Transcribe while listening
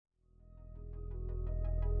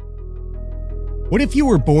What if you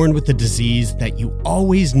were born with a disease that you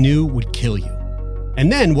always knew would kill you?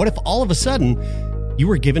 And then what if all of a sudden you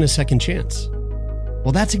were given a second chance?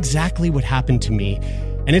 Well, that's exactly what happened to me.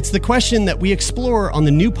 And it's the question that we explore on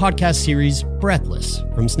the new podcast series, Breathless,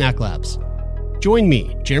 from Snack Labs. Join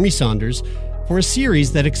me, Jeremy Saunders, for a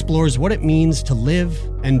series that explores what it means to live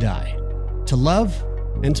and die, to love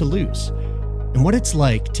and to lose, and what it's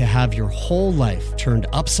like to have your whole life turned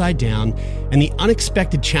upside down and the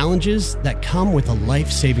unexpected challenges that come with a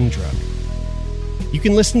life-saving drug. You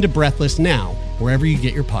can listen to Breathless now, wherever you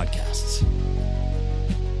get your podcasts.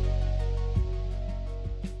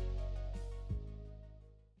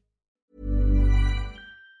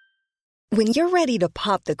 When you're ready to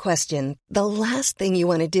pop the question, the last thing you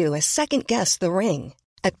want to do is second-guess the ring.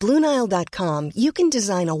 At BlueNile.com, you can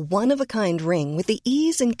design a one-of-a-kind ring with the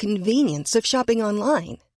ease and convenience of shopping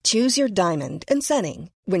online. Choose your diamond and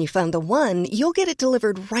setting. When you find the one, you'll get it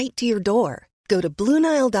delivered right to your door. Go to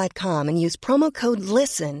BlueNile.com and use promo code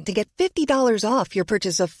LISTEN to get $50 off your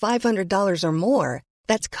purchase of $500 or more.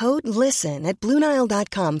 That's code LISTEN at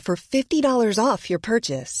BlueNile.com for $50 off your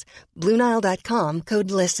purchase. BlueNile.com,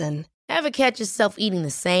 code LISTEN. Ever catch yourself eating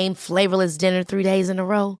the same flavorless dinner 3 days in a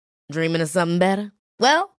row? Dreaming of something better?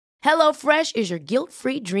 Well, HelloFresh is your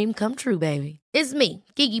guilt-free dream come true, baby. It's me,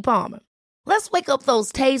 Keke Palmer. Let's wake up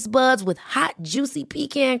those taste buds with hot, juicy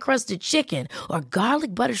pecan-crusted chicken or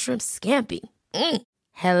garlic butter shrimp scampi.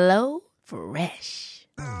 Hello Fresh.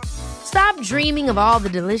 Stop dreaming of all the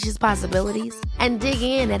delicious possibilities and dig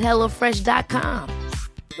in at HelloFresh.com.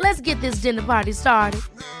 Let's get this dinner party started.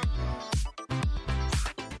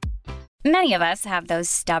 Many of us have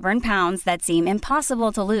those stubborn pounds that seem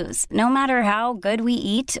impossible to lose, no matter how good we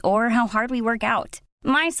eat or how hard we work out.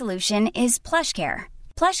 My solution is PlushCare.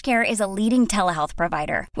 PlushCare is a leading telehealth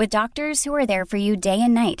provider with doctors who are there for you day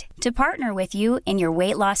and night to partner with you in your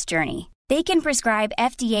weight loss journey. They can prescribe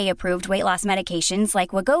FDA-approved weight loss medications like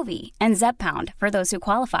Wegovy and Zepbound for those who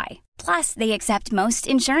qualify. Plus, they accept most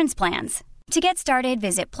insurance plans. To get started,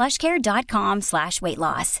 visit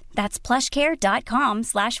plushcare.com/weightloss. That's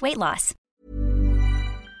plushcare.com/weightloss.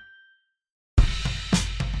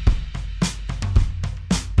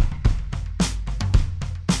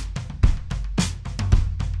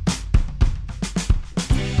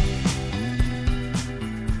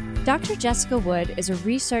 Dr. Jessica Wood is a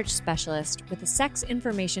research specialist with the Sex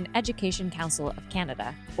Information Education Council of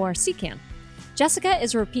Canada, or SECAN. Jessica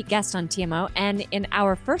is a repeat guest on TMO, and in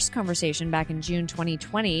our first conversation back in June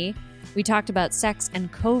 2020, we talked about sex and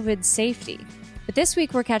COVID safety. But this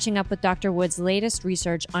week, we're catching up with Dr. Wood's latest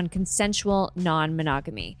research on consensual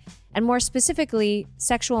non-monogamy, and more specifically,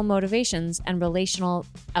 sexual motivations and relational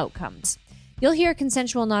outcomes. You'll hear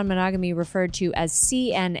consensual non-monogamy referred to as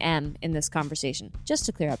CNM in this conversation, just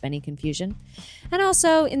to clear up any confusion. And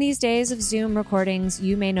also, in these days of Zoom recordings,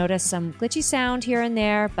 you may notice some glitchy sound here and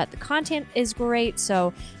there, but the content is great,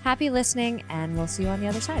 so happy listening, and we'll see you on the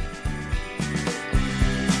other side.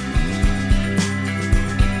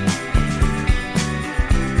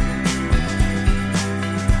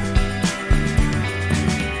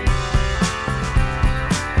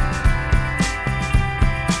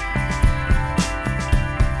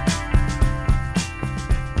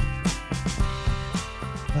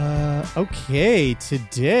 Okay,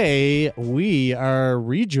 today we are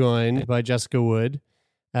rejoined by Jessica Wood.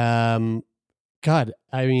 God,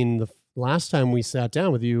 I mean, the last time we sat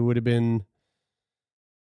down with you would have been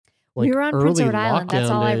like we were on Prince Edward Island. That's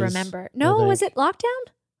all I days, remember. No, was it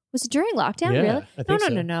lockdown? Was it during lockdown? Yeah, really? I think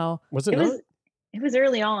so. No. Was it not? It was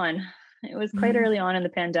early on. It was quite early on in the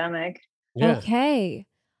pandemic. Yeah. Okay.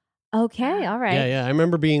 All right. Yeah. I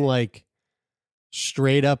remember being like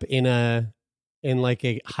straight up in like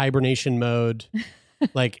a hibernation mode,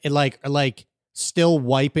 like still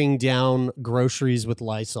wiping down groceries with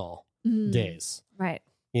Lysol days. Right.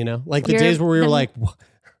 You know, like the days where we were like,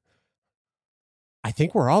 I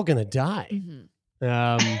think we're all gonna die.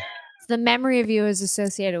 So the memory of you is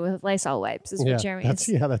associated with Lysol wipes, is what Jeremy is.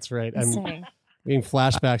 That's right. I'm saying. getting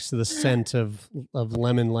flashbacks to the scent of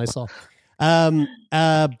lemon Lysol.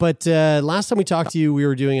 But last time we talked to you, we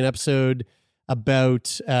were doing an episode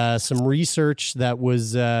about some research that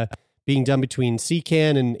was being done between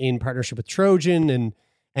SECAN and in partnership with Trojan, and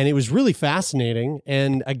it was really fascinating.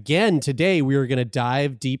 And again, today we are going to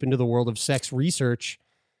dive deep into the world of sex research,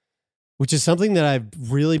 which is something that I've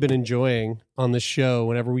really been enjoying on this show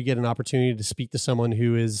whenever we get an opportunity to speak to someone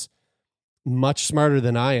who is much smarter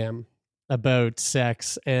than I am about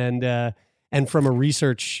sex. And from a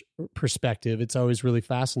research perspective, it's always really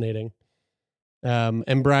fascinating.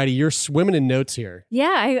 And Bridie, you're swimming in notes here.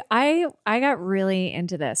 Yeah, I got really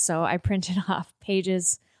into this. So I printed off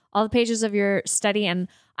pages all the pages of your study. And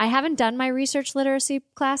I haven't done my research literacy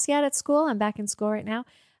class yet at school. I'm back in school right now.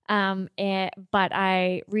 But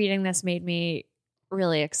reading this made me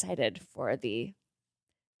really excited for the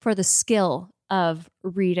skill of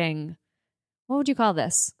reading. What would you call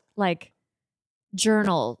this? Like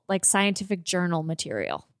journal, like scientific journal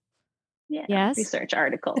material. Yeah. Yes. Research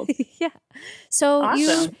articles. Yeah. So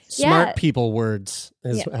Awesome. Smart people words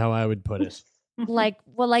is how I would put it.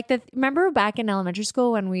 remember back in elementary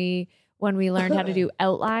school when we learned how to do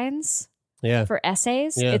outlines Yeah. for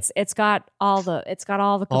essays? Yeah. It's got all the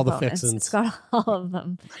components. All the fixins. It's got all of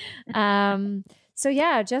them. So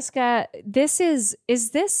yeah, Jessica, this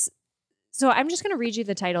so I'm just going to read you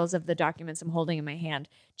the titles of the documents I'm holding in my hand,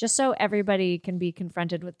 just so everybody can be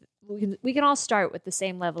confronted with. We can all start with the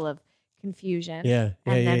same level of confusion. And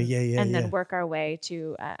then work our way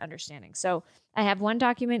to understanding. So I have one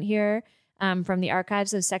document here from the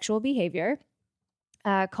Archives of Sexual Behavior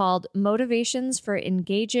called Motivations for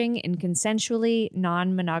Engaging in Consensually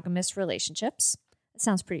Non-Monogamous Relationships. That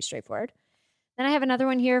sounds pretty straightforward. Then I have another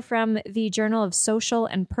one here from the Journal of Social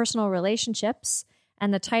and Personal Relationships,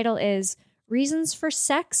 and the title is Reasons for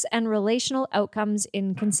Sex and Relational Outcomes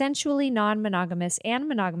in Consensually Non-Monogamous and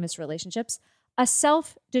Monogamous Relationships, a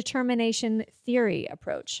Self-Determination Theory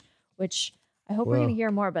Approach, which I hope we're going to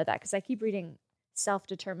hear more about that because I keep reading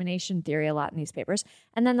self-determination theory a lot in these papers.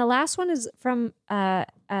 And then the last one is from a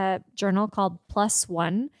journal called Plus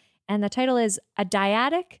One, and the title is A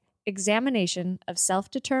Dyadic Examination of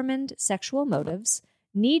Self-Determined Sexual Motives,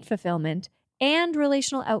 Need Fulfillment, and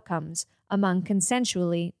Relational Outcomes among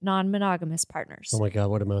Consensually Non-Monogamous Partners. Oh my God,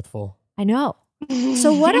 what a mouthful. I know.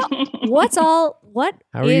 So what How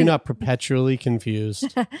are you not perpetually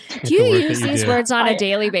confused? Do you use these words on a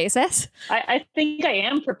daily basis? I think I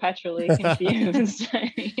am perpetually confused.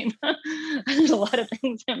 I mean, there's a lot of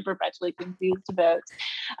things I'm perpetually confused about.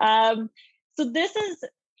 So this is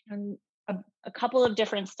a couple of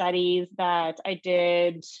different studies that I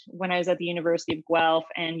did when I was at the University of Guelph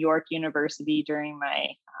and York University during my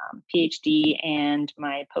PhD and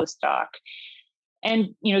my postdoc.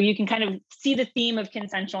 And, you can kind of see the theme of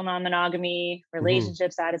consensual non-monogamy,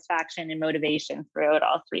 relationship satisfaction, and motivation throughout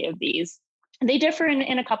all three of these. They differ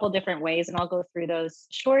in a couple different ways, and I'll go through those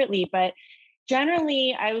shortly. But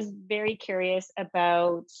generally, I was very curious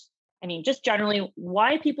about, just generally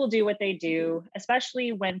why people do what they do,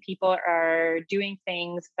 especially when people are doing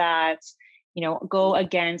things that, go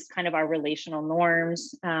against kind of our relational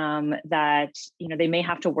norms, that, they may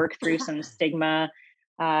have to work through some stigma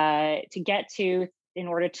to get to in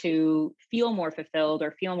order to feel more fulfilled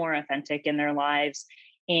or feel more authentic in their lives.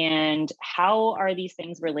 And how are these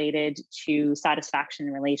things related to satisfaction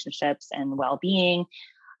in relationships and well-being?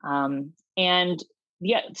 So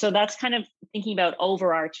that's kind of thinking about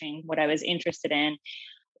overarching what I was interested in.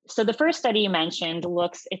 So the first study you mentioned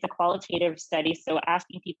it's a qualitative study. So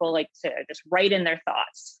asking people to just write in their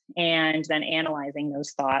thoughts and then analyzing those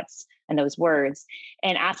thoughts and those words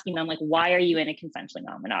and asking them why are you in a consensually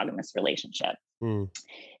non-monogamous relationship?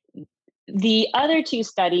 The other two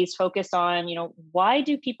studies focus on, why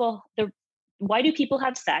do people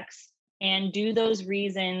have sex, and do those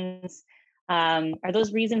reasons are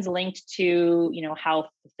those reasons linked to, how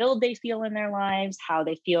fulfilled they feel in their lives, how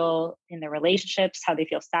they feel in their relationships, how they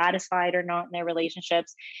feel satisfied or not in their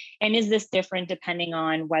relationships? And is this different depending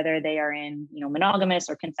on whether they are in, monogamous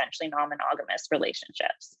or consensually non-monogamous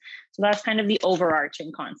relationships? So that's kind of the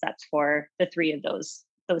overarching concept for the three of those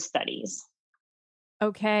studies.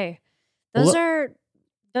 Okay.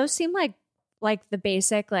 Those seem like the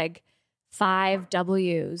basic 5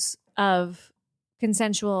 W's of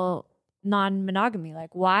consensual non-monogamy.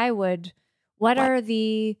 What are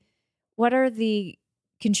the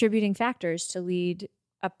contributing factors to lead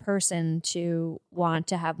a person to want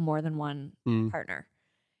to have more than one partner?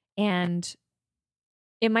 And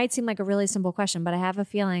it might seem like a really simple question, but I have a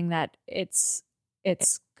feeling that it's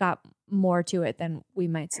got more to it than we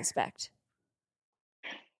might suspect.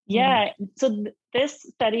 Yeah. So this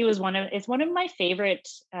study was one of my favorite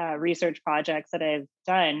research projects that I've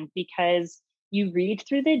done, because you read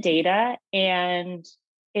through the data and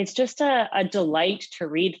it's just a delight to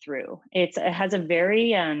read through. It has a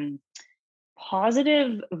very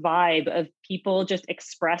positive vibe of people just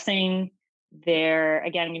expressing again,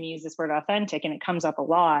 I'm going to use this word authentic, and it comes up a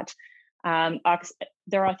lot,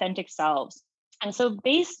 their authentic selves. And so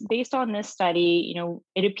based on this study,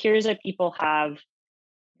 it appears that people have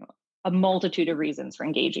a multitude of reasons for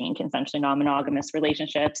engaging in consensually non-monogamous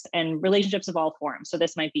relationships, and relationships of all forms. So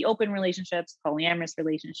this might be open relationships, polyamorous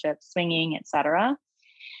relationships, swinging, etc.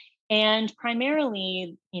 And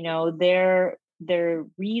primarily, their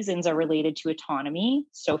reasons are related to autonomy.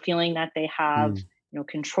 So feeling that they have, Mm.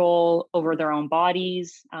 control over their own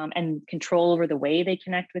bodies, and control over the way they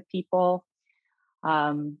connect with people.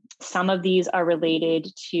 Some of these are related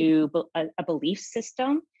to a belief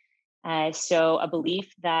system. So a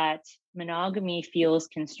belief that monogamy feels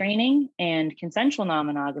constraining and consensual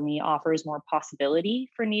non-monogamy offers more possibility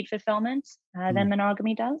for need fulfillment than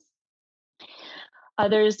monogamy does.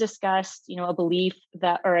 Others discussed, a belief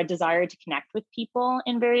that, or a desire to connect with people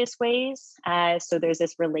in various ways. So there's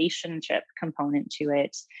this relationship component to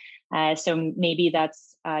it. So maybe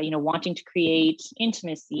that's, wanting to create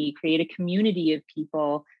intimacy, create a community of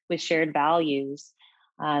people with shared values,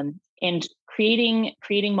 and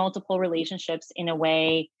creating multiple relationships in a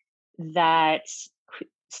way that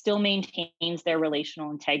still maintains their relational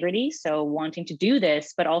integrity. So wanting to do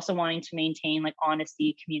this, but also wanting to maintain like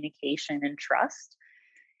honesty, communication, and trust.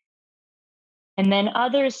 And then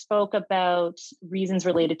others spoke about reasons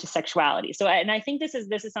related to sexuality. So, and I think this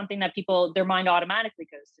is something that people, their mind automatically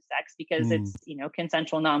goes to sex because it's,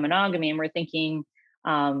 consensual non-monogamy, and we're thinking,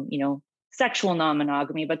 sexual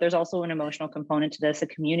non-monogamy, but there's also an emotional component to this, a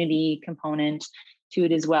community component to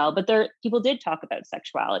it as well. But people did talk about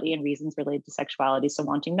sexuality and reasons related to sexuality. So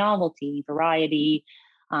wanting novelty, variety,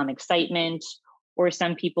 excitement, or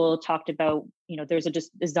some people talked about, there's a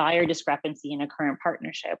desire discrepancy in a current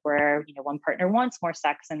partnership where, one partner wants more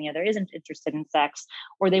sex and the other isn't interested in sex,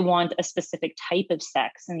 or they want a specific type of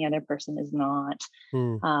sex and the other person is not.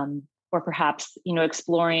 Or perhaps,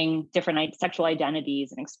 exploring different sexual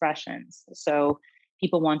identities and expressions. So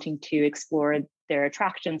people wanting to explore their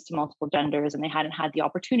attractions to multiple genders, and they hadn't had the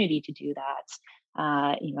opportunity to do that,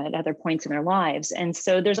 at other points in their lives. And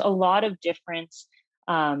so there's a lot of different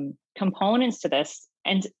components to this.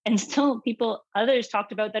 And still others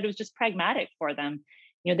talked about that it was just pragmatic for them.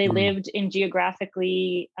 They lived in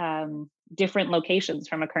geographically different locations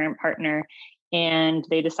from a current partner. And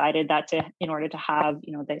they decided that in order to have,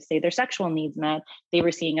 they say their sexual needs met, they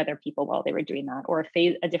were seeing other people while they were doing that, or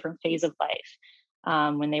a different phase of life.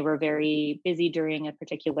 When they were very busy during a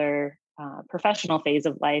particular professional phase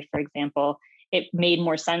of life, for example, it made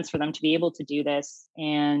more sense for them to be able to do this.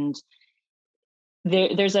 And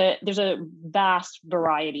there's a vast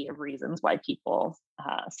variety of reasons why people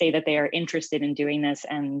say that they are interested in doing this,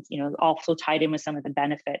 and also tied in with some of the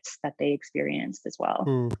benefits that they experienced as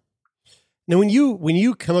well. Now, when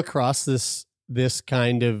you come across this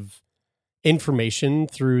kind of information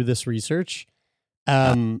through this research,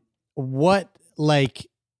 what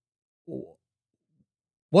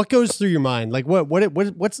goes through your mind? Like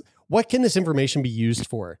what can this information be used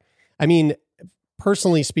for? I mean,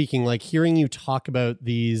 personally speaking, like hearing you talk about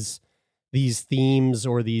these themes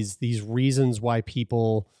or these reasons why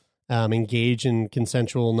people engage in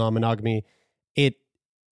consensual non-monogamy,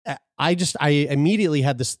 I immediately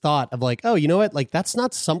had this thought of like, oh, you know what? Like, that's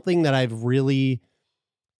not something that I've really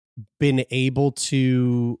been able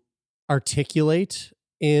to articulate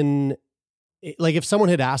in, like, if someone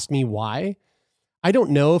had asked me why, I don't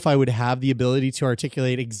know if I would have the ability to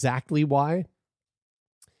articulate exactly why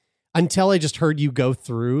until I just heard you go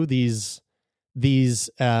through these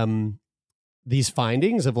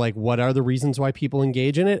findings of like, what are the reasons why people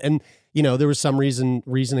engage in it? And, there was some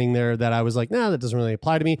reasoning there that I was like, nah, that doesn't really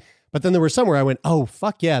apply to me. But then there were some where I went, oh,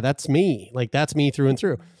 fuck yeah, that's me. Like, that's me through and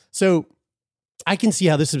through. So I can see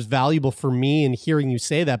how this is valuable for me in hearing you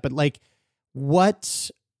say that. But like, what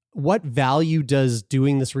value does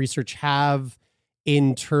doing this research have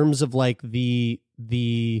in terms of like the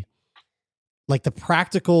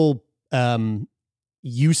practical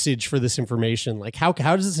usage for this information? Like, how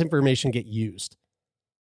does this information get used?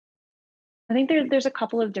 I think there's a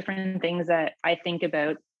couple of different things that I think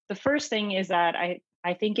about. The first thing is that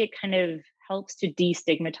I think it kind of helps to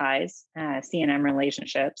destigmatize CNM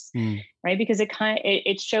relationships, right? Because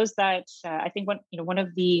it shows that I think one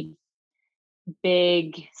of the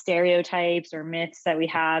big stereotypes or myths that we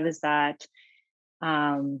have is that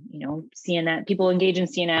CNM people engage in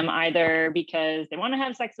CNM either because they want to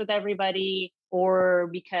have sex with everybody, or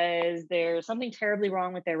because there's something terribly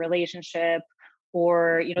wrong with their relationship,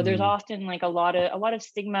 or there's often like a lot of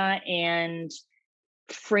stigma and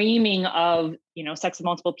framing of sex with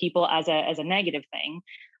multiple people as a negative thing,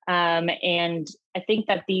 and I think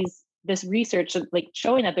that this research, like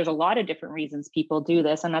showing that there's a lot of different reasons people do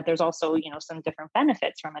this, and that there's also some different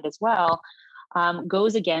benefits from it as well,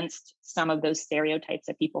 goes against some of those stereotypes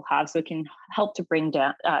that people have. So it can help to bring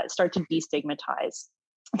down, start to destigmatize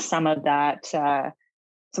some of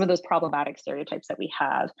those problematic stereotypes that we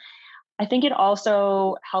have. I think it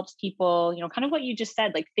also helps people, kind of what you just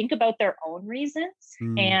said, like think about their own reasons,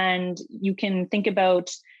 and you can think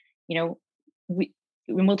about,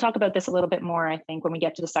 and we'll talk about this a little bit more, I think, when we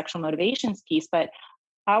get to the sexual motivations piece, but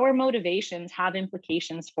our motivations have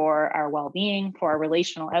implications for our well-being, for our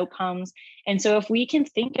relational outcomes. And so if we can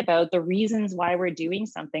think about the reasons why we're doing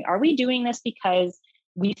something, are we doing this because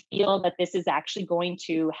we feel that this is actually going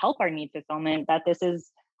to help our need fulfillment, that this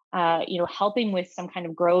is helping with some kind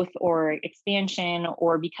of growth or expansion,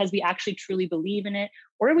 or because we actually truly believe in it?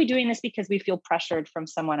 Or are we doing this because we feel pressured from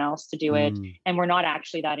someone else to do it and we're not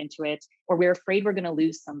actually that into it, or we're afraid we're going to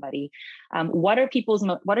lose somebody? What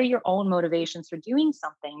are your own motivations for doing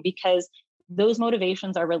something? Because those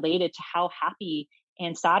motivations are related to how happy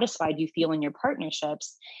and satisfied you feel in your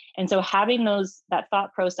partnerships. And so having that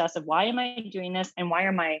thought process of, why am I doing this, and why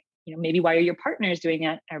are your partners doing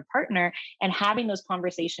it, or partner, and having those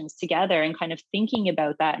conversations together and kind of thinking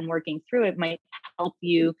about that and working through it might help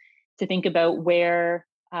you to think about where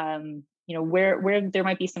there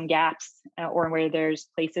might be some gaps, or where there's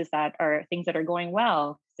places that are things that are going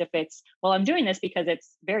well. If it's, well, I'm doing this because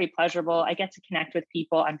it's very pleasurable, I get to connect with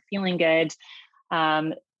people, I'm feeling good,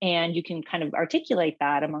 and you can kind of articulate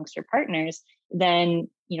that amongst your partners, then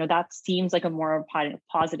that seems like a more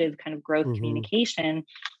positive kind of growth communication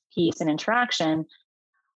piece and interaction.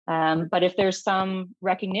 But if there's some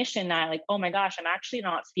recognition that, like, oh my gosh, I'm actually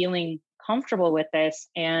not feeling comfortable with this,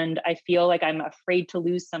 and I feel like I'm afraid to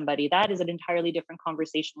lose somebody, that is an entirely different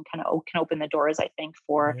conversation, kind of can open the doors, I think,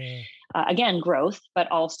 for again, growth,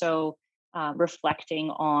 but also reflecting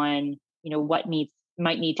on what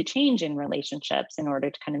might need to change in relationships in order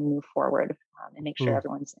to kind of move forward, and make sure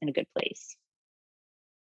everyone's in a good place.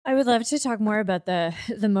 I would love to talk more about the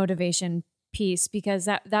motivation piece, because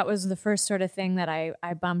that was the first sort of thing that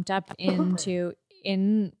I bumped up into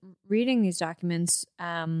in reading these documents.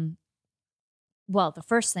 Well, the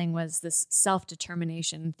first thing was this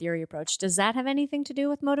self-determination theory approach. Does that have anything to do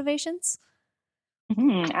with motivations?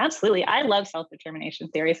 Absolutely. I love self-determination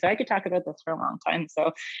theory, so I could talk about this for a long time.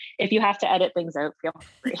 So if you have to edit things out, feel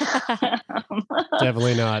free.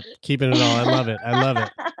 Definitely not. Keeping it all. I love it.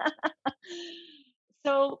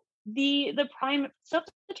 So the prime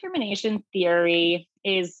self-determination theory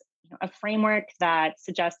is a framework that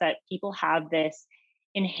suggests that people have this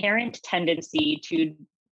inherent tendency to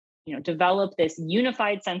develop this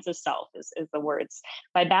unified sense of self, is the words,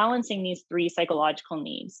 by balancing these three psychological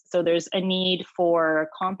needs. So there's a need for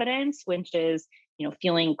competence, which is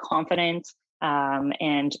feeling confident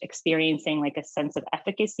and experiencing like a sense of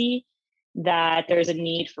efficacy. That there's a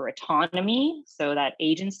need for autonomy, so that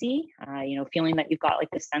agency, feeling that you've got like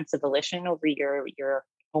this sense of volition over your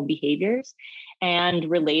own behaviors, and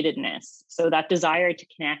relatedness, so that desire to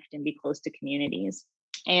connect and be close to communities.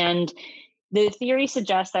 And the theory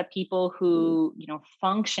suggests that people who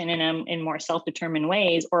function in more self-determined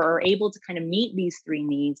ways, or are able to kind of meet these three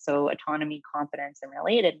needs, so autonomy, competence, and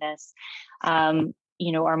relatedness,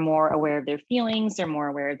 are more aware of their feelings, they're more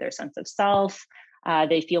aware of their sense of self.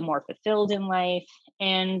 They feel more fulfilled in life.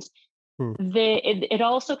 And it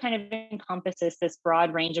also kind of encompasses this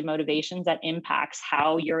broad range of motivations that impacts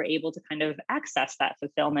how you're able to kind of access that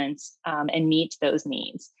fulfillment and meet those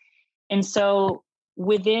needs. And so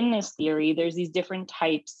within this theory, there's these different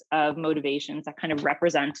types of motivations that kind of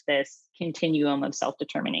represent this continuum of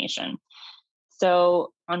self-determination.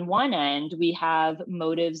 So on one end, we have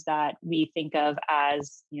motives that we think of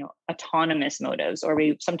as, autonomous motives, or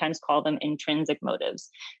we sometimes call them intrinsic motives.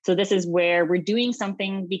 So this is where we're doing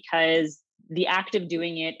something because the act of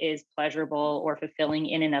doing it is pleasurable or fulfilling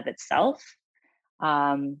in and of itself.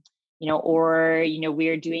 We're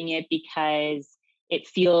doing it because it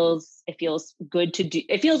feels good to do.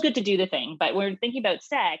 It feels good to do the thing. But when we're thinking about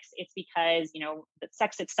sex, it's because that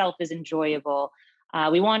sex itself is enjoyable.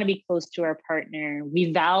 We want to be close to our partner.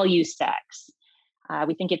 We value sex.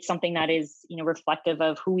 We think it's something that is, reflective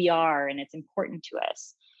of who we are, and it's important to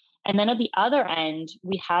us. And then at the other end,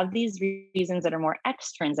 we have these reasons that are more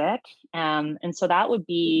extrinsic. And so that would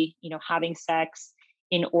be, having sex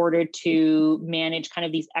in order to manage kind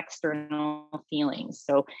of these external feelings.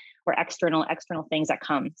 So, or external things that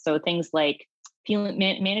come. So things like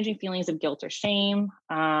managing feelings of guilt or shame.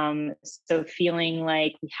 So feeling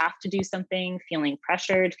like we have to do something, feeling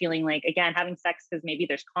pressured, feeling like, again, having sex because maybe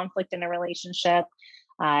there's conflict in a relationship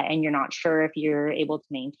and you're not sure if you're able to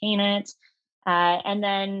maintain it. And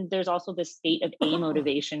then there's also this state of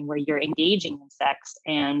amotivation where you're engaging in sex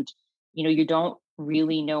and, you don't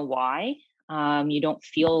really know why. You don't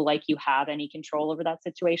feel like you have any control over that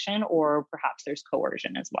situation, or perhaps there's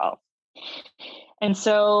coercion as well. And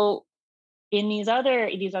so in the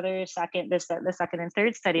second and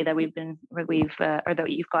third study that that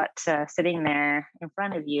you've got sitting there in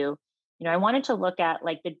front of you, I wanted to look at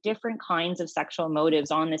like the different kinds of sexual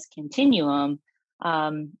motives on this continuum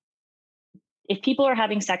if people are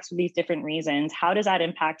having sex for these different reasons, how does that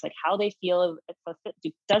impact like how they feel?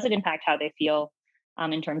 Does it impact how they feel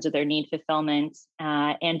in terms of their need fulfillment?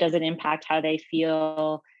 And does it impact how they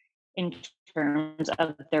feel in terms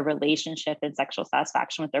of their relationship and sexual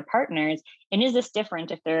satisfaction with their partners? And is this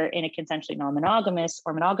different if they're in a consensually non-monogamous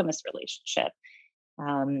or monogamous relationship?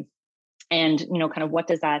 And kind of what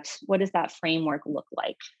does that framework look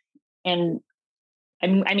like? And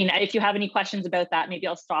I mean, if you have any questions about that, maybe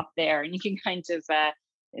I'll stop there and you can kind of,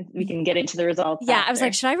 we can get into the results. Yeah, after. I was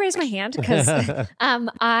like, should I raise my hand? Because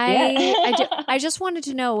I just wanted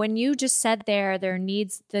to know, when you just said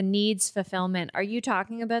the needs fulfillment, are you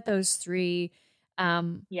talking about those three?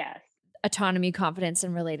 Yes. Autonomy, confidence,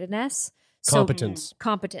 and relatedness? Competence.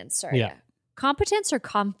 Competence, sorry. Yeah. Competence or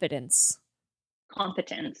confidence?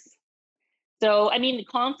 Competence. So, I mean,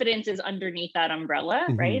 confidence is underneath that umbrella,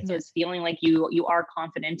 right? So it's feeling like you are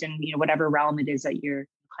confident in, whatever realm it is that you're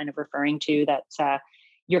kind of referring to, that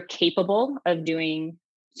you're capable of doing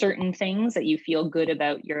certain things, that you feel good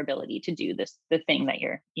about your ability to do the thing that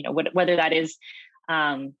you're, whether that is,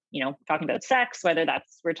 talking about sex, whether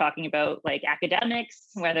we're talking about like academics,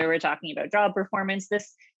 whether we're talking about job performance.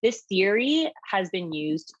 This theory has been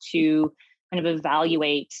used to kind of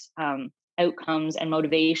evaluate outcomes and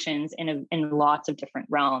motivations in lots of different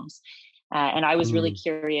realms. And I was really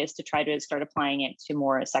curious to try to start applying it to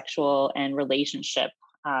more sexual and relationship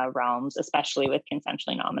realms, especially with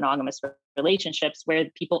consensually non-monogamous relationships where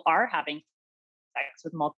people are having sex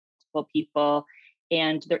with multiple people.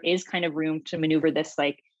 And there is kind of room to maneuver this,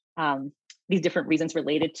 like these different reasons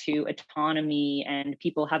related to autonomy, and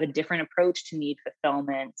people have a different approach to need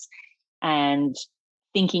fulfillment, and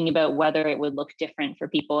thinking about whether it would look different for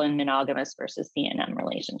people in monogamous versus CNM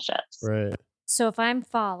relationships. Right. So if I'm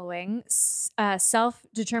following,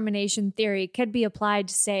 self-determination theory could be applied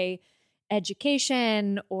to, say,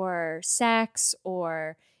 education or sex,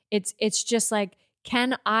 or it's just like,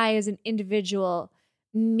 can I as an individual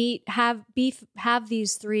have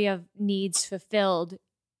these three of needs fulfilled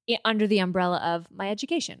under the umbrella of my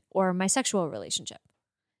education or my sexual relationship?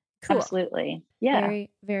 Cool. Absolutely. Yeah.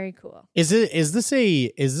 Very, very cool. Is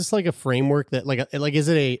this like a framework that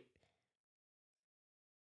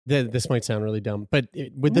this might sound really dumb, but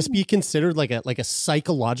would this be considered like a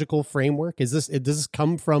psychological framework? Does this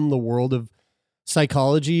come from the world of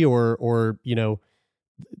psychology or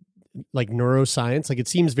like neuroscience? Like it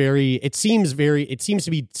seems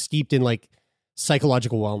to be steeped in like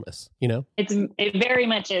psychological wellness, It very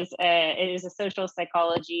much is. It is a social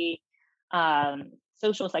psychology,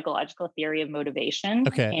 social psychological theory of motivation.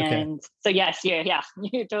 Okay. And so yes, yeah,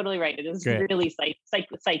 you're totally right. It is Great. really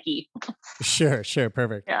psyche. Sure,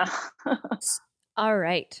 perfect. Yeah. All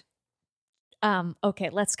right. Okay,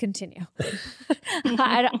 let's continue.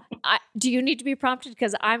 Do you need to be prompted?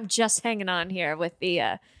 Because I'm just hanging on here with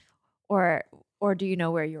the, or do you know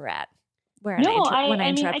where you're at? When I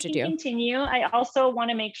interrupted you. Continue. I also want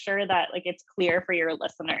to make sure that like it's clear for your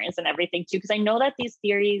listeners and everything too, because I know that these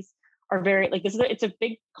theories are very like it's a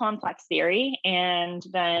big complex theory, and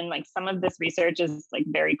then like some of this research is like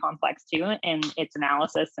very complex too, and its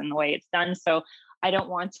analysis and the way it's done. So I don't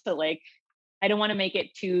want to make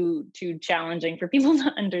it too challenging for people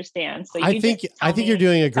to understand. So I think you're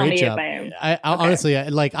doing a great job. I honestly,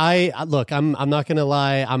 I'm not gonna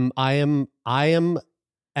lie. I am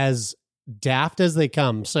as daft as they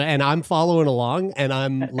come. So, and I'm following along and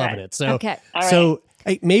I'm loving it. So, okay. So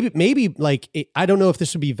maybe like, I don't know if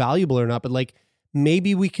this would be valuable or not, but like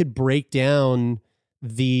maybe we could break down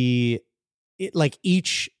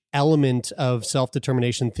each element of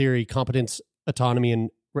self-determination theory, competence, autonomy, and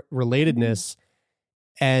relatedness,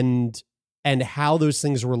 and how those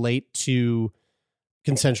things relate to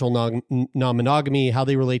consensual non-monogamy, how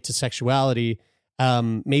they relate to sexuality.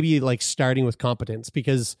 Maybe like starting with competence,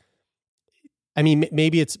 because I mean,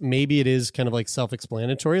 maybe it is kind of like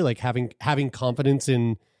self-explanatory, like having confidence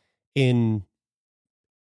in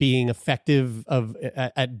being effective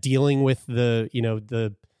at dealing with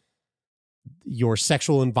your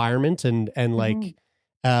sexual environment and like,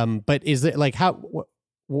 but is it like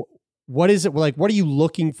what is it like? What are you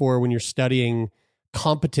looking for when you're studying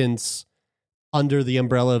competence under the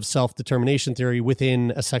umbrella of self-determination theory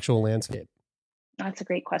within a sexual landscape? That's a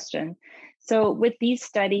great question. So with these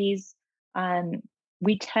studies,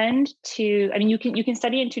 we tend to, I mean, you can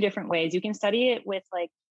study it in two different ways. You can study it with like,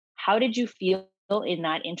 how did you feel in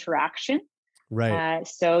that interaction? Right.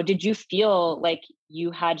 So did you feel like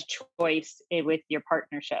you had choice with your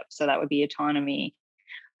partnership? So that would be autonomy.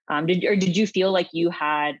 Did you feel like you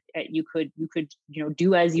could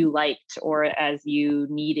do as you liked or as you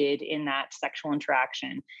needed in that sexual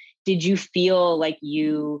interaction? did you feel like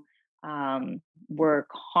you were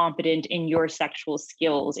competent in your sexual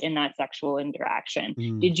skills in that sexual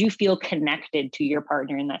interaction? Did you feel connected to your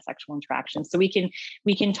partner in that sexual interaction? So we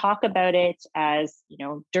can talk about it as,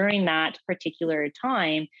 during that particular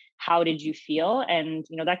time, how did you feel? And,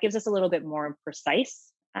 that gives us a little bit more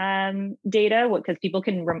precise data, because people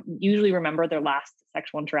can usually remember their last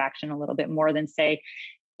sexual interaction a little bit more than, say,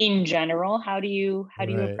 in general, how do you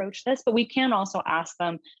approach this? But we can also ask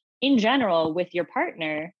them, in general, with your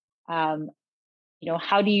partner,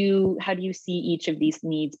 how do you see each of these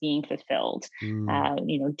needs being fulfilled?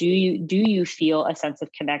 Do you feel a sense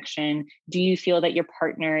of connection? Do you feel that your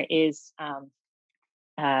partner is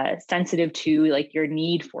sensitive to like your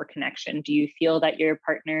need for connection? Do you feel that your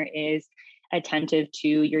partner is attentive to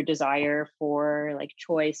your desire for like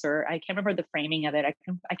choice? Or I can't remember the framing of it. I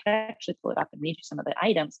can actually pull it up and read you some of the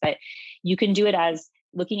items, but you can do it as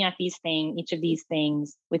looking at each of these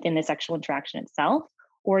things within the sexual interaction itself,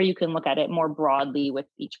 or you can look at it more broadly with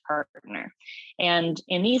each partner. And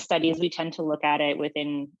in these studies, we tend to look at it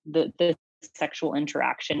within the sexual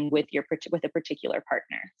interaction with a particular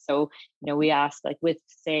partner. So, we ask, like, with,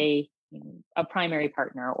 say, a primary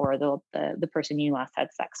partner or the person you last had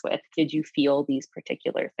sex with, did you feel these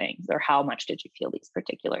particular things, or how much did you feel these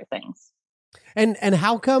particular things? And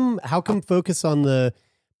how come focus on the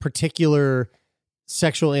particular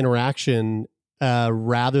sexual interaction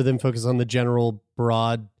rather than focus on the general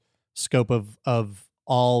broad scope of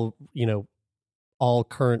all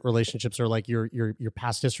current relationships, or like your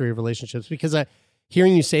past history of relationships? Because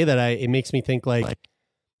hearing you say that, it makes me think like,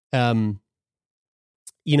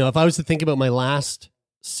 if I was to think about my last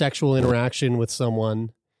sexual interaction with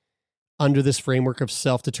someone under this framework of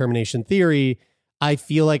self-determination theory, I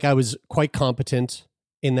feel like I was quite competent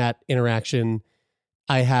in that interaction.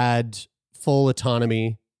 I had full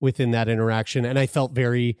autonomy within that interaction, and I felt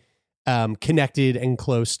very connected and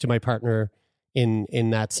close to my partner in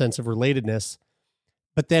that sense of relatedness.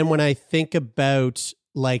 But then when I think about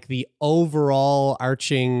like the overall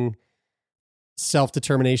arching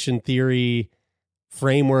self-determination theory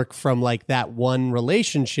framework from like that one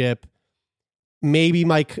relationship, maybe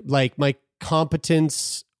my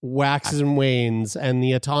competence waxes and wanes, and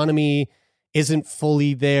the autonomy isn't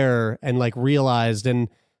fully there and like realized, and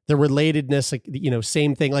the relatedness, like,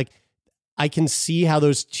 same thing. Like, I can see how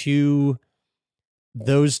those two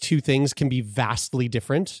things can be vastly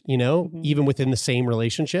different, even within the same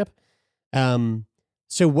relationship. So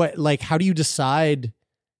how do you decide,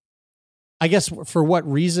 I guess, for what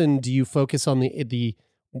reason do you focus on the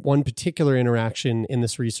one particular interaction in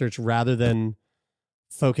this research rather than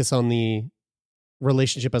focus on the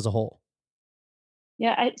relationship as a whole?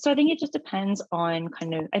 Yeah, so I think it just depends on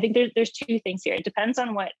I think there's two things here. It depends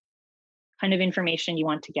on what kind of information you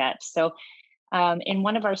want to get. So in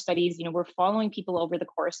one of our studies, we're following people over the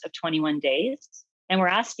course of 21 days, and we're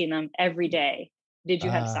asking them every day, did you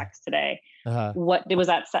have sex today? What was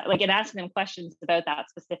that like? And asking them questions about that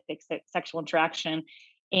specific sexual interaction,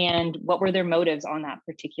 and what were their motives on that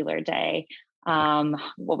particular day?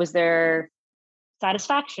 What was their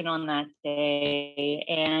satisfaction on that day,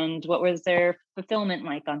 and what was their fulfillment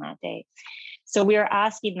like on that day? So we are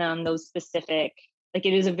asking them those specific, like,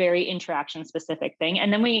 it is a very interaction specific thing,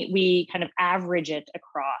 and then we kind of average it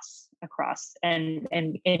across and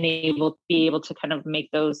be able to kind of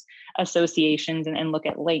make those associations and look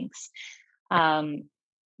at links.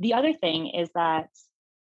 The other thing is that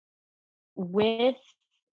with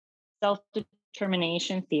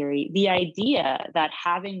self-determination theory, the idea that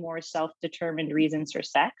having more self-determined reasons for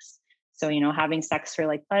sex, so having sex for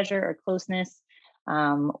like pleasure or closeness,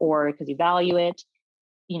 or because you value it,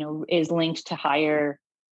 is linked to higher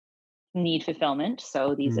need fulfillment.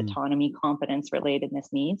 So these autonomy, competence, relatedness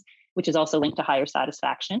needs, which is also linked to higher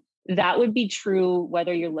satisfaction. That would be true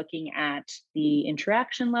whether you're looking at the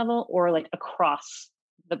interaction level or like across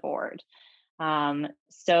the board.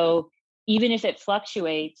 So even if it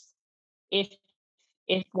fluctuates, if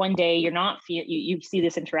one day you see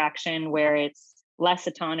this interaction where it's less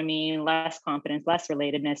autonomy, less competence, less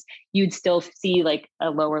relatedness, you'd still see like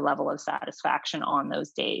a lower level of satisfaction on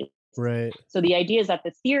those days. Right. So the idea is that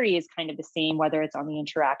the theory is kind of the same, whether it's on the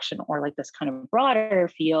interaction or like this kind of broader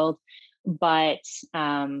field, but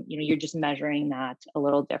you're just measuring that a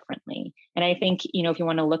little differently. And I think, if you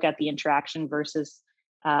want to look at the interaction versus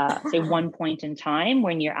say one point in time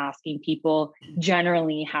when you're asking people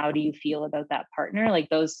generally, how do you feel about that partner? Like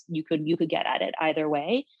those, you could get at it either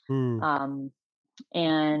way.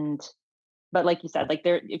 But like you said, like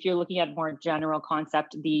if you're looking at more general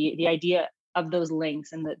concept, the idea of those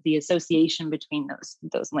links and the association between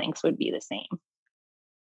those links would be the same.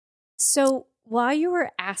 So while you were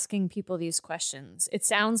asking people these questions, it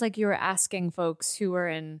sounds like you were asking folks who were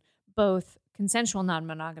in both consensual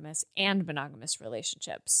non-monogamous and monogamous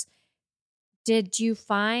relationships. Did you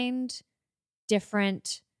find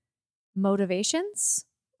different motivations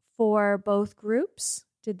for both groups?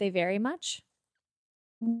 Did they vary much?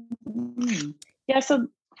 Yeah, so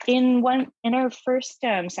in our first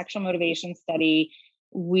sexual motivation study,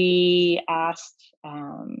 we asked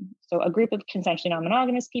so a group of consensually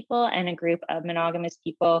non-monogamous people and a group of monogamous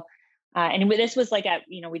people, and this was like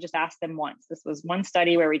we just asked them once. This was one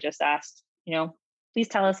study where we just asked, please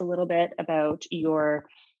tell us a little bit about your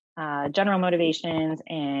general motivations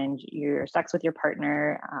and your sex with your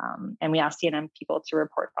partner, and we asked CNM people to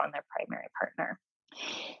report on their primary partner.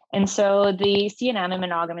 And so the CNM and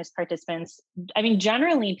monogamous participants,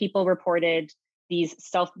 generally people reported these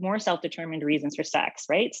more self-determined reasons for sex,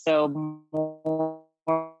 right? So more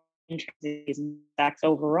interest in sex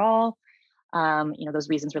overall, those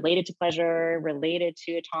reasons related to pleasure, related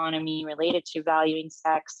to autonomy, related to valuing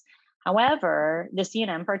sex. However, the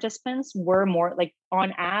CNM participants were more, like,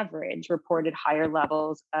 on average, reported higher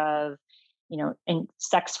levels of, in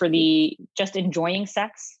sex for just enjoying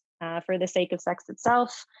sex for the sake of sex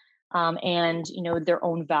itself, and their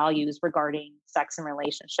own values regarding sex and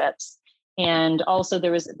relationships. And also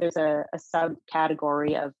there's a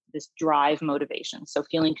subcategory of this drive motivation, so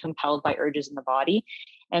feeling compelled by urges in the body.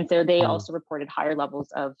 And so they also reported higher levels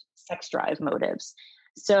of sex drive motives,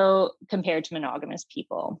 so compared to monogamous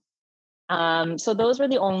people. So those were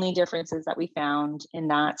the only differences that we found in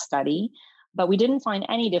that study, but we didn't find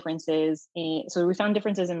any differences so we found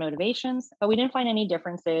differences in motivations, but we didn't find any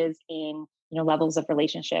differences in levels of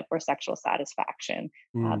relationship or sexual satisfaction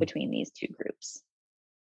between these two groups.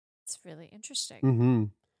 It's really interesting. Mm-hmm.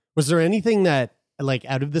 Was there anything that, like,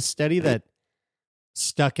 out of this study that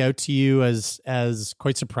stuck out to you as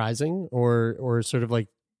quite surprising, or sort of like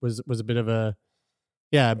was a bit of a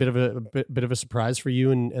surprise for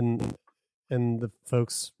you and the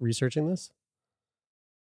folks researching this?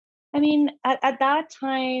 At that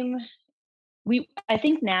time, I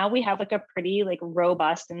think now we have like a pretty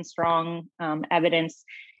robust and strong evidence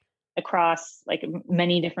across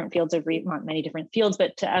many different fields not many different fields,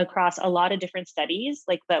 but across a lot of different studies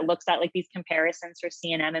that looks at these comparisons for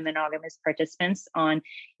CNM and monogamous participants on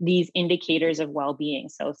these indicators of well-being.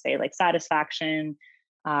 So say satisfaction,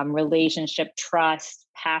 relationship, trust,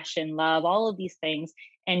 passion, love, all of these things.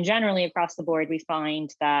 And generally across the board, we find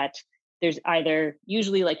that there's either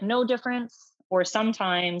usually no difference, or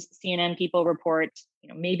sometimes CNM people report,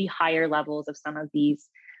 maybe higher levels of some of these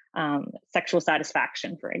sexual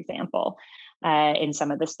satisfaction, for example, in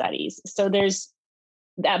some of the studies. So there's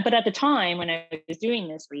that, but at the time when I was doing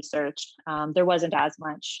this research, there wasn't as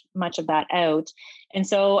much of that out. And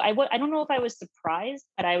so I don't know if I was surprised,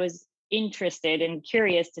 but I was interested and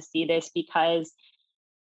curious to see this, because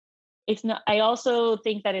I also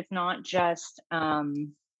think that it's not just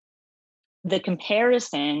the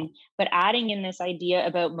comparison, but adding in this idea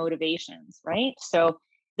about motivations, right? So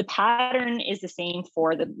the pattern is the same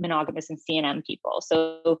for the monogamous and CNM people.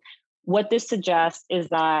 So what this suggests is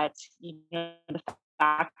that the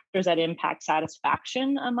factors that impact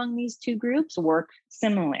satisfaction among these two groups work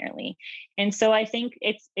similarly. And so I think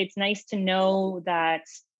it's nice to know that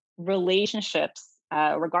relationships,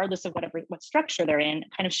 regardless of what structure they're in,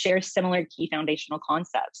 kind of share similar key foundational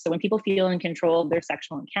concepts. So when people feel in control of their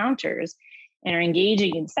sexual encounters and are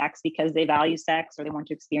engaging in sex because they value sex or they want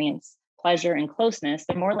to experience pleasure and closeness,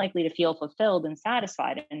 they're more likely to feel fulfilled and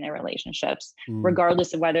satisfied in their relationships,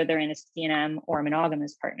 regardless of whether they're in a CNM or a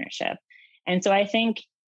monogamous partnership. And so I think,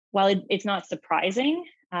 while it's not surprising,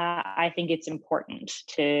 I think it's important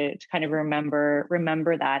to kind of remember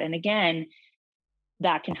that. And again,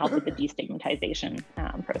 that can help with the destigmatization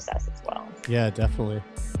process as well. Yeah, definitely.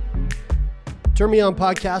 Turn Me On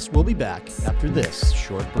Podcast. We'll be back after this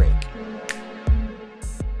short break.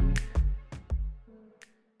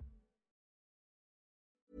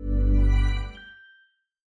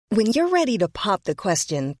 When you're ready to pop the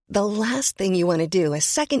question, the last thing you want to do is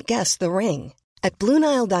second-guess the ring. At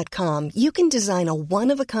BlueNile.com, you can design a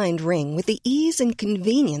one-of-a-kind ring with the ease and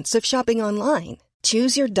convenience of shopping online.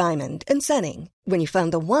 Choose your diamond and setting. When you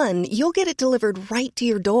find the one, you'll get it delivered right to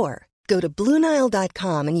your door. Go to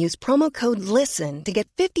BlueNile.com and use promo code LISTEN to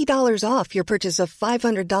get $50 off your purchase of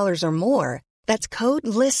 $500 or more. That's code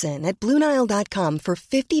LISTEN at BlueNile.com for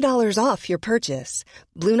 $50 off your purchase.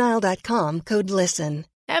 BlueNile.com, code LISTEN.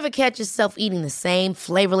 Ever catch yourself eating the same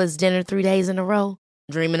flavorless dinner 3 days in a row?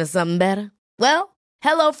 Dreaming of something better? Well,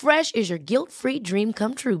 HelloFresh is your guilt-free dream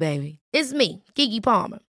come true, baby. It's me, Keke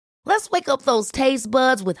Palmer. Let's wake up those taste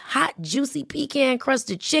buds with hot, juicy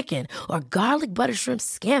pecan-crusted chicken or garlic butter shrimp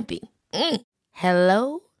scampi.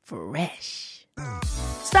 Hello Fresh.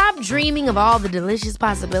 Stop dreaming of all the delicious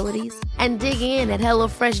possibilities and dig in at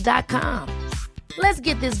HelloFresh.com. Let's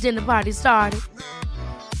get this dinner party started.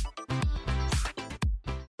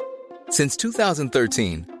 Since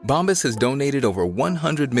 2013, Bombas has donated over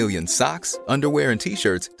 100 million socks, underwear, and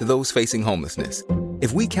T-shirts to those facing homelessness.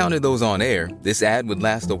 If we counted those on air, this ad would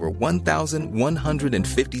last over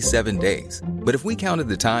 1,157 days. But if we counted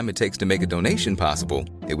the time it takes to make a donation possible,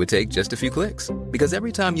 it would take just a few clicks. Because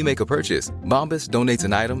every time you make a purchase, Bombas donates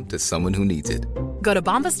an item to someone who needs it. Go to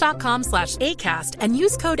bombas.com/ACAST and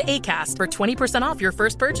use code ACAST for 20% off your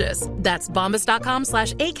first purchase. That's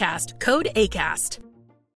bombas.com/ACAST, code ACAST.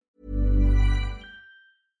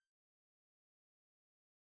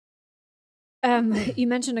 You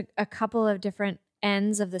mentioned a couple of different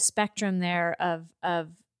ends of the spectrum there of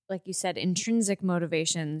like you said, intrinsic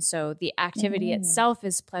motivation. So the activity itself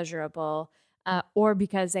is pleasurable, or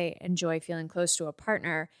because they enjoy feeling close to a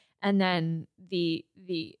partner, and then the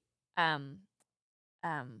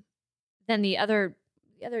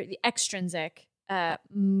extrinsic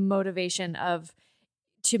motivation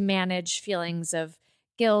to manage feelings of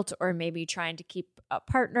guilt, or maybe trying to keep a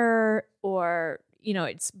partner, or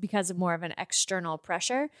it's because of more of an external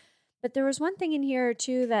pressure. But there was one thing in here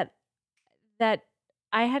too that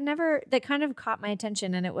I had never, that kind of caught my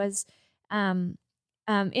attention, and it was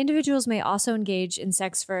individuals may also engage in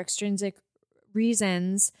sex for extrinsic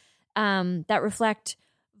reasons that reflect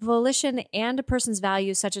volition and a person's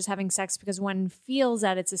values, such as having sex because one feels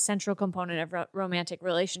that it's a central component of romantic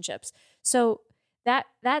relationships. So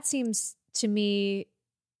that seems to me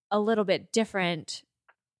a little bit different.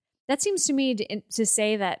 That seems to me to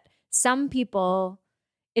say that some people,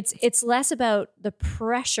 it's less about the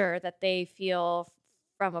pressure that they feel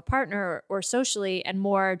from a partner or socially, and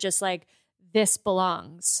more just like, this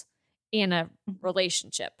belongs in a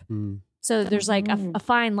relationship. So there's like a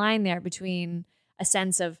fine line there between a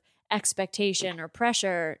sense of expectation or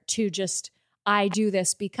pressure to just, I do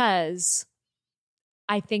this because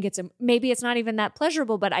I think maybe it's not even that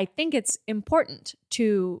pleasurable, but I think it's important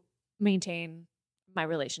to maintain my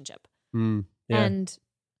relationship. Yeah.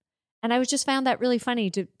 And I was just found that really funny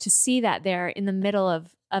to see that there in the middle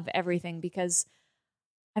of everything, because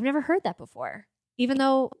I've never heard that before, even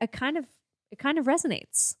though it kind of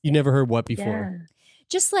resonates. You never heard what before? Yeah.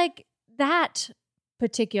 Just like that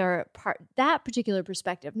particular part, that particular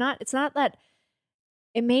perspective. It's not that,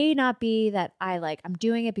 it may not be that I'm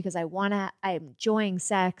doing it because I'm enjoying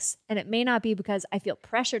sex, and it may not be because I feel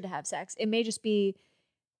pressured to have sex. It may just be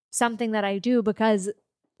something that I do because,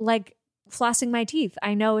 like flossing my teeth,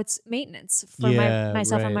 I know it's maintenance for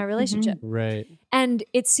myself and my relationship. Right. And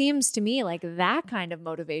it seems to me like that kind of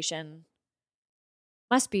motivation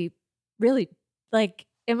must be really,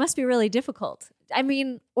 it must be really difficult. I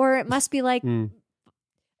mean, or it must be like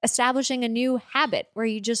establishing a new habit where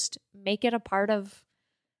you just make it a part of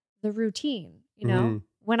the routine.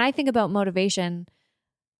 When I think about motivation,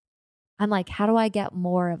 I'm like, how do I get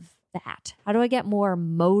more of that? How do I get more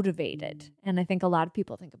motivated? And I think a lot of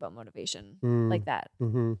people think about motivation like that.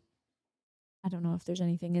 Mm-hmm. I don't know if there's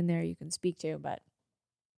anything in there you can speak to, but.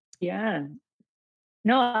 Yeah.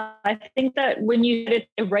 No, I think that when you get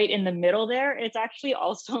it right in the middle there, it's actually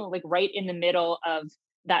also like right in the middle of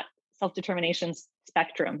that self-determination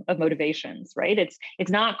spectrum of motivations, right? It's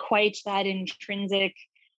not quite that intrinsic,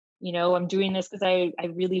 I'm doing this because I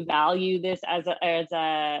really value this as a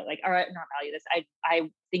like, or not value this.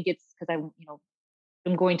 I think it's because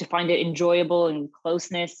I'm going to find it enjoyable and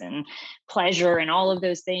closeness and pleasure and all of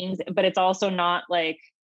those things. But it's also not like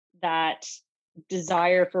that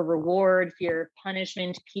desire for reward, fear of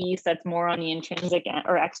punishment piece that's more on the intrinsic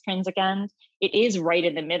or extrinsic end. It is right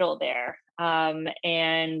in the middle there. And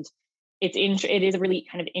it is a really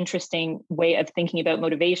kind of interesting way of thinking about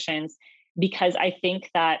motivations, because I think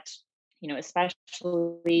that,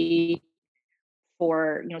 especially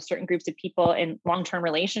for, certain groups of people in long-term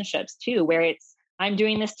relationships too, where I'm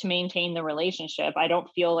doing this to maintain the relationship. I don't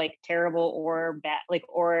feel like terrible or bad,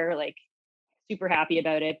 or super happy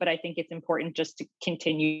about it, but I think it's important just to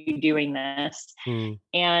continue doing this.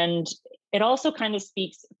 And it also kind of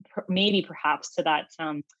speaks maybe perhaps to that,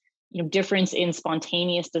 difference in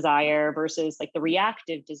spontaneous desire versus like the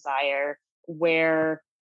reactive desire, where,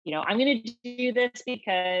 I'm going to do this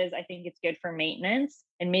because I think it's good for maintenance.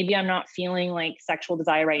 And maybe I'm not feeling like sexual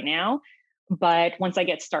desire right now, but once I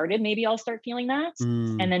get started, maybe I'll start feeling that.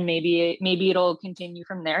 And then maybe it'll continue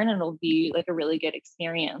from there, and it'll be like a really good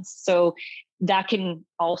experience. So that can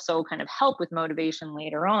also kind of help with motivation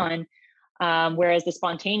later on. Whereas the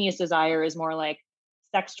spontaneous desire is more like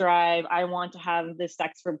sex drive. I want to have this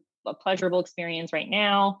sex for a pleasurable experience right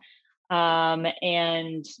now.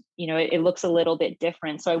 And, it looks a little bit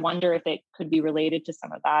different. So I wonder if it could be related to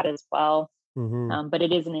some of that as well. Mm-hmm. But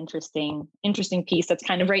it is an interesting piece that's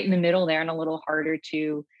kind of right in the middle there and a little harder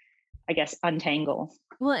to, I guess, untangle.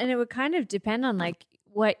 Well, and it would kind of depend on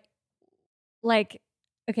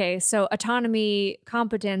okay, so autonomy,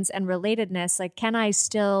 competence, and relatedness, can I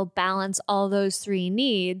still balance all those three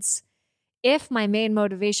needs if my main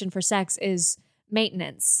motivation for sex is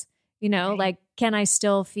maintenance? Right. Can I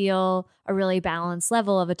still feel a really balanced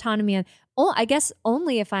level of autonomy? And I guess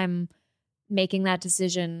only if I'm making that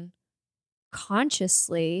decision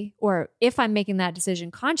consciously, or if I'm making that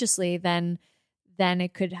decision consciously, then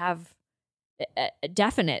it could have a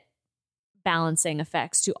definite balancing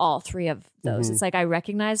effects to all three of those. Mm-hmm. It's like I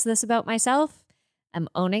recognize this about myself. I'm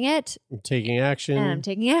owning it. I'm taking action. And I'm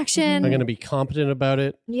taking action. I'm going to be competent about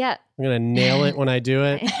it. Yeah. I'm going to nail it when I do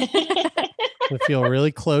it. I feel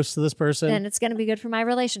really close to this person. And it's going to be good for my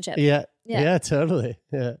relationship. Yeah. Yeah, totally.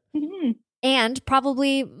 Yeah. Mm-hmm. And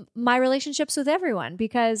probably my relationships with everyone,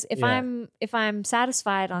 because if I'm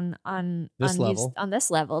satisfied on this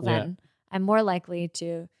level, then I'm more likely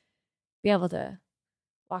to be able to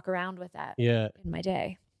walk around with that in my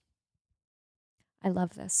day. I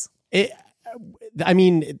love this.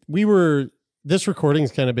 This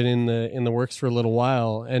recording's kind of been in the works for a little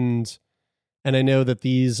while, and I know that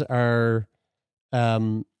these are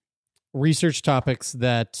research topics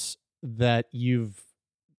that you've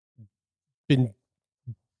been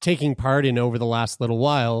taking part in over the last little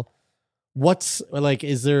while. What's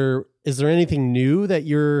is there anything new that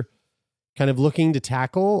you're kind of looking to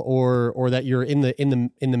tackle, or that you're in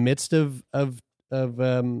the midst of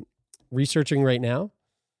researching right now?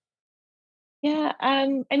 Yeah,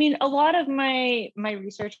 a lot of my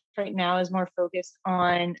research right now is more focused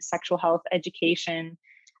on sexual health education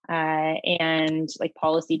and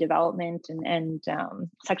policy development and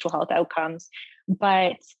sexual health outcomes.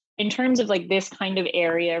 But in terms of this kind of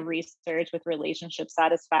area of research with relationship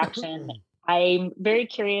satisfaction, I'm very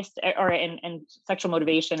curious, and sexual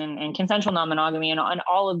motivation and consensual non-monogamy and on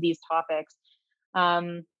all of these topics.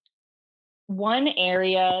 One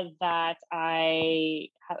area that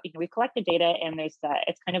we collected data, and there's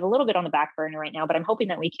it's kind of a little bit on the back burner right now, but I'm hoping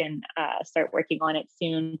that we can start working on it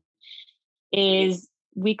soon, is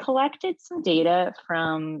we collected some data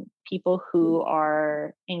from people who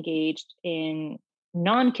are engaged in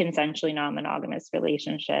non-consensually non-monogamous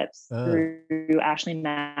relationships through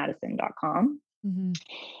ashleymadison.com. Mm-hmm.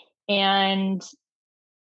 And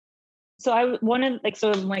so I'm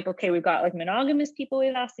like, okay, we've got monogamous people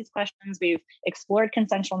we've asked these questions, we've explored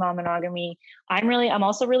consensual non-monogamy. I'm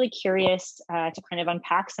also really curious to kind of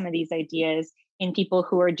unpack some of these ideas in people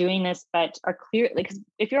who are doing this but are clear, because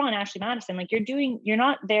if you're on Ashley Madison, you're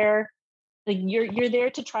not there, you're there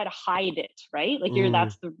to try to hide it, right?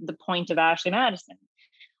 That's the point of Ashley Madison.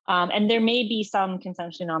 And there may be some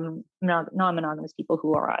consensually non-monogamous people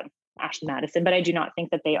who are on Ashley Madison, but I do not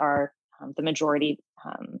think that they are the majority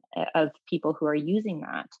of people who are using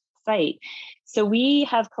that site. So we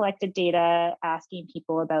have collected data asking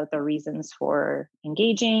people about their reasons for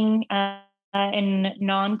engaging in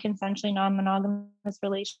non-consensually non-monogamous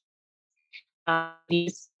relations.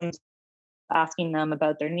 Asking them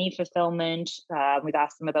about their need fulfillment. We've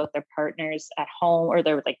asked them about their partners at home, or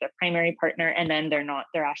their primary partner, and then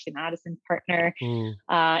their Ashley Madison partner.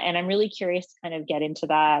 And I'm really curious to kind of get into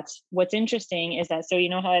that. What's interesting is that, so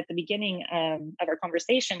how at the beginning of our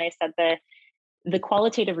conversation, I said that the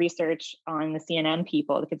qualitative research on the CNM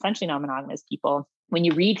people, the consensually non-monogamous people, when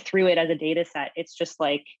you read through it as a data set, it's just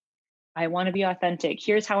I want to be authentic.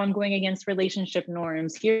 Here's how I'm going against relationship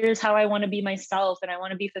norms. Here's how I want to be myself, and I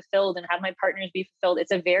want to be fulfilled and have my partners be fulfilled.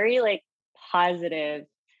 It's a very positive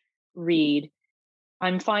read.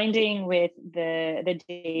 I'm finding with the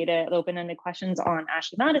data, the open-ended questions on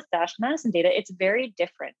Ashley Madison data, it's very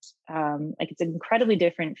different. It's an incredibly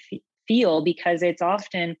different feel, because it's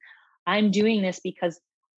often, I'm doing this because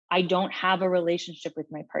I don't have a relationship with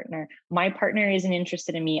my partner. My partner isn't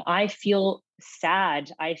interested in me. I feel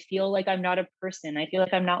sad. I feel like I'm not a person. I feel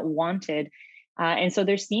like I'm not wanted. And so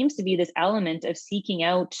there seems to be this element of seeking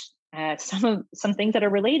out some things that are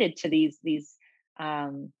related to these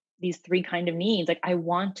three kind of needs. I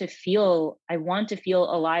want to feel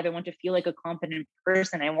alive. I want to feel like a competent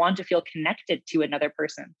person. I want to feel connected to another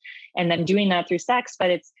person. And I'm doing that through sex,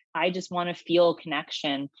 but I just want to feel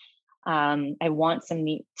connection. I want some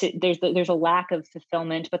need to, there's a lack of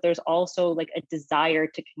fulfillment, but there's also a desire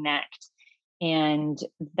to connect. And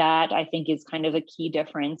that, I think, is kind of a key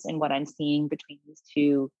difference in what I'm seeing between these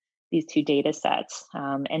two two data sets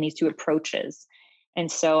and these two approaches.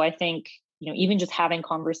 And so I think, even just having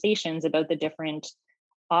conversations about the different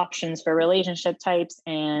options for relationship types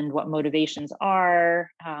and what motivations are,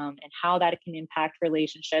 and how that can impact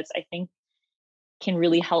relationships, I think can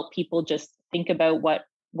really help people just think about what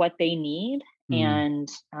they need and,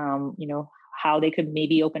 how they could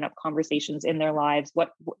maybe open up conversations in their lives,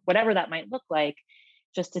 whatever that might look like,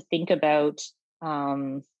 just to think about,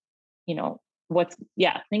 think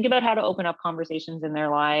about how to open up conversations in their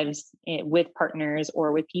lives with partners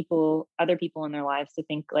or with other people in their lives, to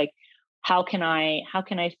think like, how can I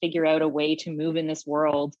figure out a way to move in this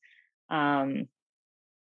world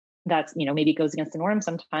that's, maybe goes against the norm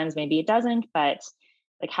sometimes, maybe it doesn't, but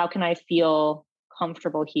like, how can I feel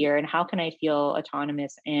comfortable here, and how can I feel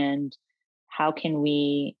autonomous, and how can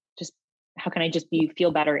I just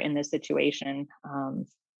feel better in this situation?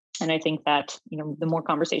 And I think that, the more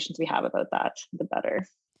conversations we have about that, the better.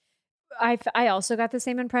 I also got the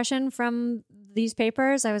same impression from these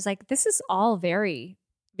papers. I was like, this is all very,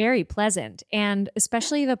 very pleasant. And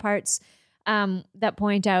especially the parts that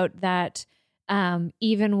point out that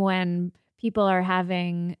even when people are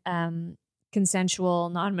having consensual,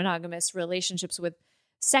 non-monogamous relationships with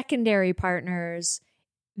secondary partners,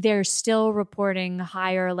 they're still reporting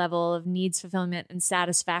higher level of needs fulfillment and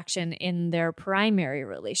satisfaction in their primary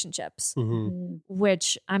relationships,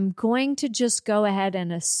 which I'm going to just go ahead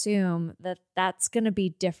and assume that that's going to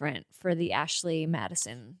be different for the Ashley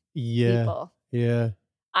Madison people. Yeah.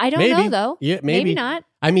 I don't know though. Yeah, maybe not.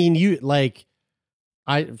 I mean,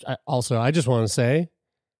 I just want to say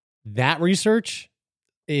that research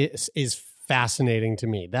is fascinating to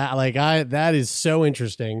me. That is so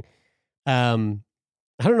interesting.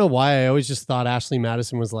 I don't know why I always just thought Ashley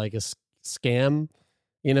Madison was like a scam,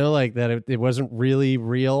 like that it wasn't really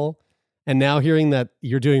real. And now hearing that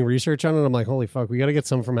you're doing research on it, I'm like, holy fuck, we got to get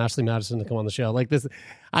someone from Ashley Madison to come on the show. Like this,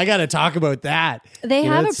 I got to talk about that. They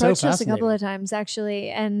have approached us a couple of times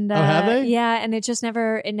actually. And have they? Yeah. And it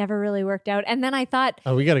never really worked out. And then I thought,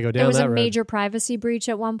 we got to go down that road. There was a major privacy breach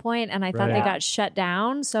at one point, and I thought they got shut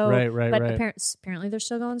down. So, but apparently they're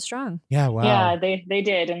still going strong. Yeah. Wow. Yeah, they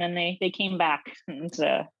did. And then they came back and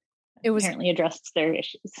it was apparently addressed their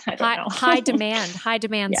issues. I don't know. high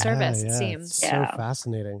demand service, it seems. It's so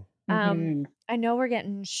fascinating. I know we're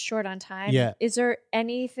getting short on time. Yeah. Is there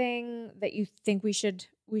anything that you think we should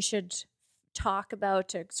talk about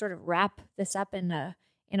to sort of wrap this up in a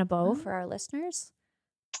bow for our listeners?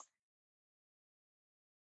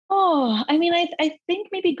 Oh, I mean, I think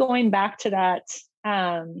maybe going back to that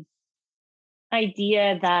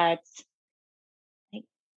idea that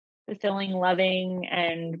fulfilling, loving,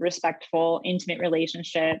 and respectful, intimate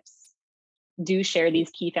relationships do share these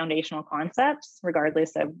key foundational concepts,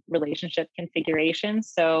 regardless of relationship configuration.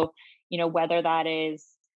 So, whether that is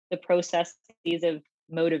the processes of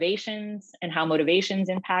motivations and how motivations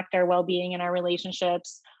impact our well-being in our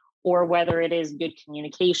relationships, or whether it is good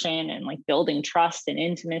communication and like building trust and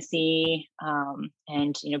intimacy, and,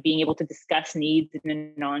 being able to discuss needs in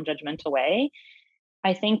a non-judgmental way.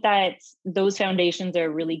 I think that those foundations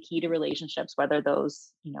are really key to relationships, whether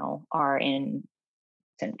those, are in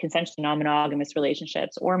consensual non-monogamous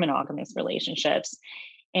relationships or monogamous relationships.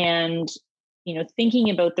 And,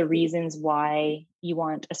 thinking about the reasons why you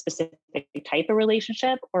want a specific type of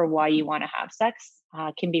relationship or why you want to have sex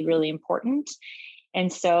can be really important.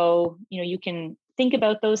 And so, you can think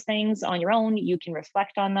about those things on your own, you can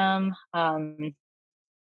reflect on them, and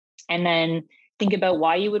then think about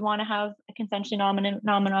why you would want to have a consensually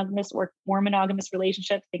non-monogamous or more monogamous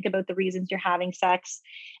relationship. Think about the reasons you're having sex,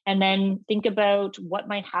 and then think about what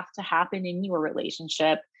might have to happen in your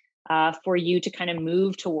relationship for you to kind of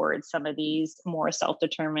move towards some of these more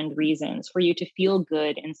self-determined reasons, for you to feel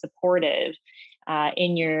good and supportive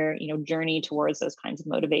in your journey towards those kinds of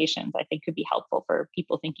motivations. I think could be helpful for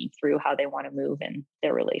people thinking through how they want to move in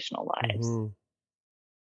their relational lives.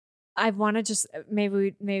 I want to just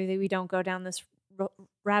maybe we don't go down this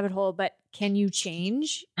rabbit hole, but can you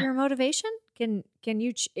change your motivation? Can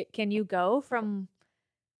you go from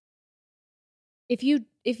if you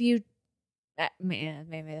man,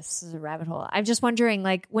 maybe this is a rabbit hole. I'm just wondering,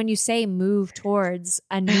 like, when you say move towards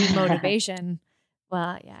a new motivation,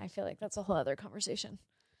 well, yeah, I feel like that's a whole other conversation.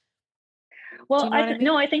 Well,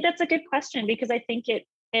 I think that's a good question, because I think it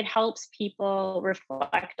helps people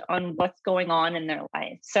reflect on what's going on in their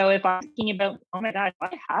life. So if I'm thinking about, oh my God,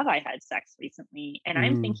 why have I had sex recently? And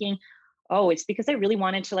I'm thinking, oh, it's because I really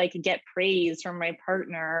wanted to get praise from my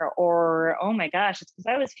partner, or, oh my gosh, it's because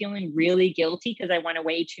I was feeling really guilty because I went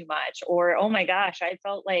away too much, or, oh my gosh, I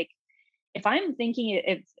felt like, if I'm thinking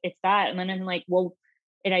it's that, and then I'm like, well,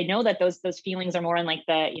 and I know that those feelings are more in like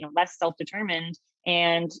the, less self-determined,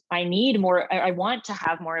 and I need more, I want to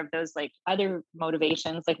have more of those like other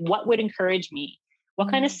motivations. Like, what would encourage me? What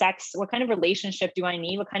kind of sex, what kind of relationship do I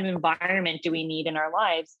need? What kind of environment do we need in our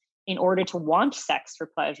lives in order to want sex for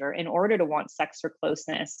pleasure, in order to want sex for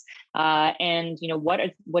closeness? And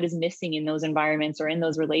what is missing in those environments or in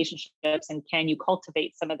those relationships? And can you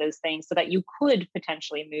cultivate some of those things so that you could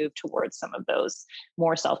potentially move towards some of those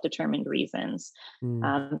more self-determined reasons?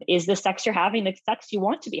 Is the sex you're having the sex you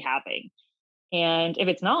want to be having? And if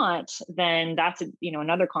it's not, then that's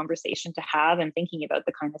another conversation to have, and thinking about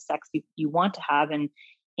the kind of sex you want to have,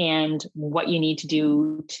 and what you need to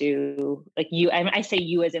do to, like, you, I say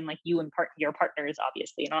you as in like you and your partners,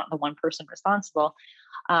 obviously not the one person responsible,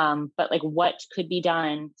 but like what could be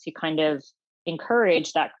done to kind of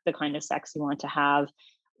encourage that the kind of sex you want to have,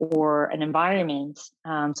 or an environment,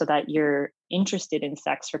 so that you're interested in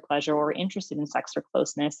sex for pleasure or interested in sex for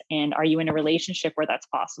closeness. And are you in a relationship where that's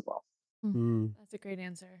possible? That's a great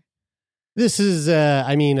answer. This is,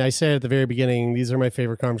 I said at the very beginning, these are my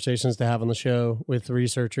favorite conversations to have on the show with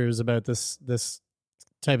researchers about this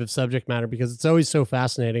type of subject matter, because it's always so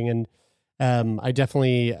fascinating. And I'm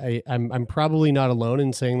probably not alone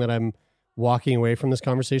in saying that I'm walking away from this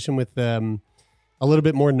conversation with a little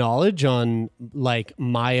bit more knowledge on like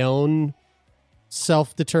my own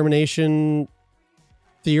self-determination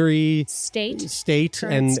theory state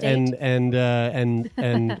and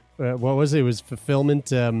what was it? It was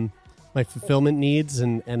fulfillment, my fulfillment needs,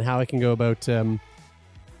 and how I can go about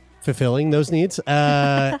fulfilling those needs.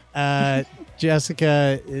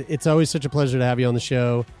 Jessica, it's always such a pleasure to have you on the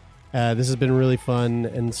show. This has been really fun,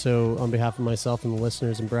 and so on behalf of myself and the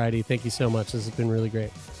listeners and Bridie, thank you so much. This has been really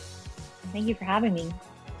great. Thank you for having me.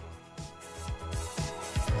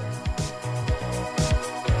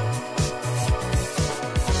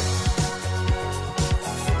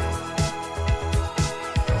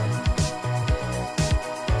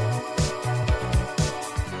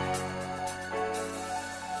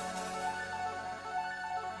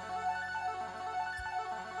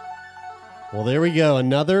 Well, there we go.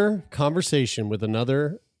 Another conversation with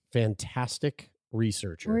another fantastic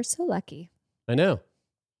researcher. We're so lucky. I know.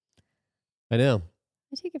 I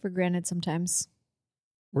take it for granted sometimes.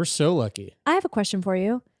 We're so lucky. I have a question for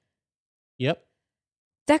you. Yep.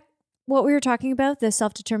 That what we were talking about, the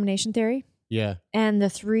self-determination theory? Yeah. And the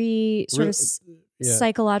three sort of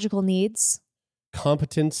psychological needs?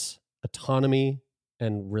 Competence, autonomy,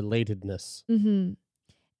 and relatedness. Mm-hmm.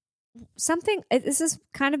 This has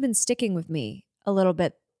kind of been sticking with me a little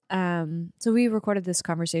bit. So we recorded this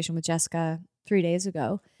conversation with Jessica 3 days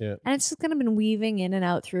ago. Yeah. And it's just kind of been weaving in and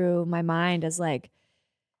out through my mind as like,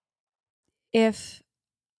 if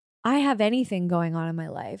I have anything going on in my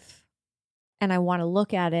life and I want to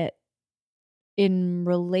look at it in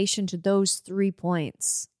relation to those 3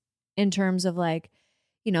 points in terms of like,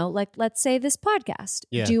 like let's say this podcast.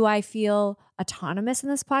 Yeah. Do I feel autonomous in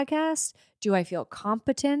this podcast? Do I feel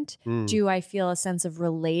competent? Do I feel a sense of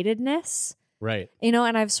relatedness? Right. And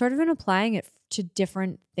I've sort of been applying it to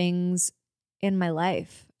different things in my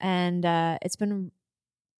life. And it's been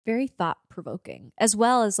very thought-provoking, as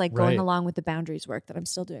well as like going along with the boundaries work that I'm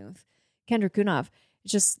still doing with Kendra Kunov.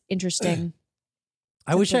 It's just interesting.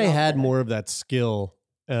 I wish I had more of that skill.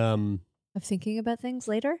 Of thinking about things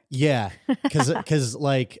later? Yeah. Because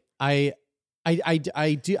like I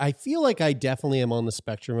feel like I definitely am on the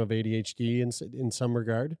spectrum of ADHD in some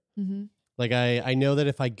regard. Mm-hmm. Like I know that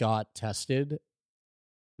if I got tested,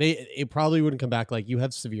 it probably wouldn't come back like you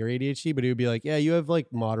have severe ADHD, but it would be like, yeah, you have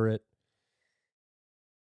like moderate.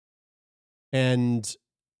 And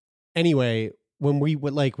anyway, when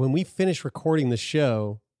we finish recording the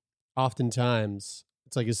show, oftentimes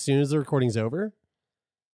it's like as soon as the recording's over,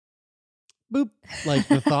 boop, like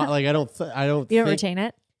the thought, like I don't you don't retain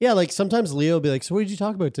it. Yeah, like sometimes Leo will be like, "So what did you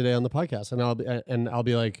talk about today on the podcast?" And I'll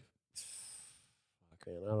be like,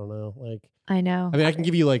 "Okay, I don't know." Like, I know. I mean, I can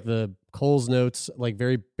give you like the Coles notes, like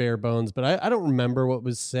very bare bones, but I don't remember what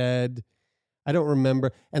was said. I don't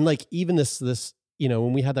remember, and like even this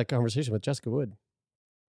when we had that conversation with Jessica Wood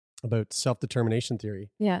about self-determination theory.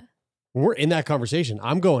 Yeah. When we're in that conversation,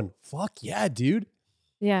 I'm going, "Fuck yeah, dude."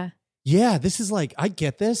 Yeah. Yeah, this is like, I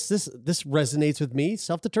get this. This resonates with me.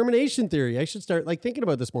 Self-determination theory. I should start like thinking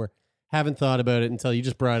about this more. Haven't thought about it until you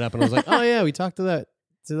just brought it up, and I was like, oh yeah, we talked to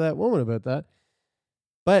that woman about that.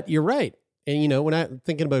 But you're right. And when I'm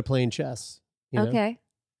thinking about playing chess, okay,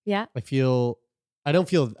 yeah, I don't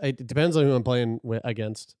feel. It depends on who I'm playing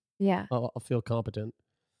against. Yeah, I'll feel competent.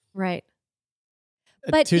 Right.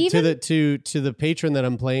 But to the patron that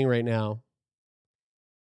I'm playing right now,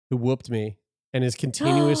 who whooped me and is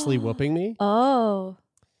continuously whooping me. Oh.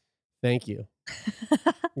 Thank you.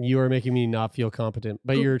 You are making me not feel competent,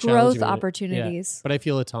 but you're growth challenging me. opportunities. Yeah. But I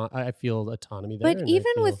feel autonomy there. But and I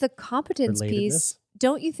even feel with the competence piece, relatedness.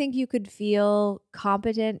 don't you think you could feel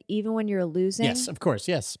competent even when you're losing? Yes, of course,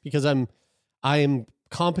 yes, because I am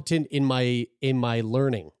competent in my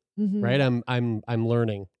learning, Mhm. right? I'm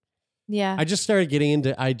learning. Yeah. I just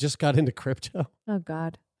got into crypto. Oh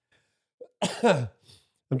God.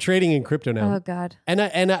 I'm trading in crypto now. Oh God. And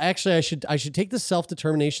actually I should take the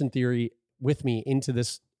self-determination theory with me into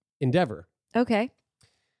this endeavor Okay.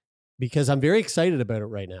 because I'm very excited about it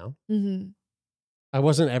right now. Mm-hmm. I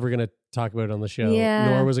wasn't ever going to talk about it on the show, Yeah.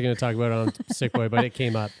 nor was I going to talk about it on Sick Boy, but it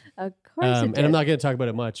came up. Of course it And did. I'm not going to talk about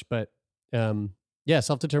it much, but yeah,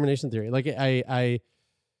 self-determination theory. Like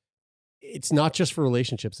it's not just for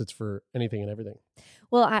relationships, it's for anything and everything.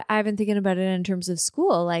 Well, I've been thinking about it in terms of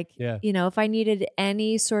school. Like, Yeah. you know, if I needed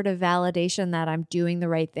any sort of validation that I'm doing the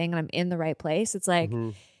right thing and I'm in the right place, it's like,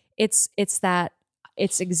 Mhm. it's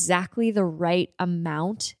exactly the right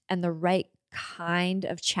amount and the right kind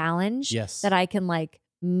of challenge Yes. that I can like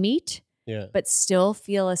meet, Yeah. but still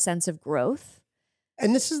feel a sense of growth.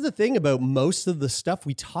 And this is the thing about most of the stuff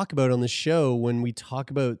we talk about on the show when we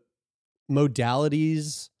talk about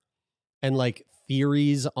modalities and like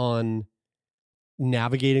theories on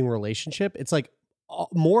navigating relationship. It's like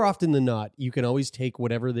more often than not, you can always take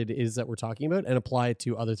whatever that is that we're talking about and apply it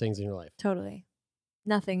to other things in your life. Totally.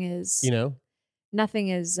 Nothing is, You know? nothing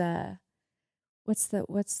is, what's the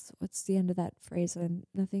end of that phrase? When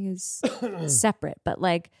nothing is separate, but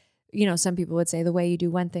like, you know, some people would say the way you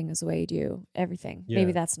do one thing is the way you do everything. Yeah.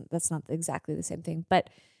 Maybe that's not exactly the same thing, but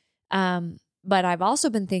I've also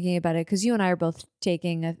been thinking about it because you and I are both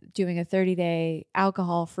doing a 30-day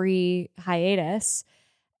alcohol-free hiatus,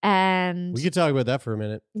 and We could talk about that for a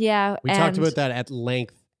minute. yeah, We talked about that at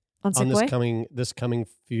length on Sick on Boy? this coming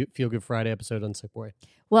Feel Good Friday episode on Sick Boy.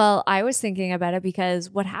 Well, I was thinking about it because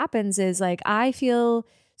what happens is like I feel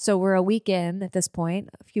so we're a week in at this point,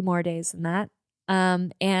 a few more days than that.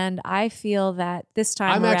 And I feel that this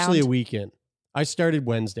time I'm around, actually a weekend. I started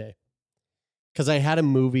Wednesday because I had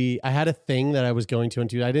a thing that I was going to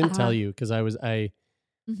into. I didn't tell you because I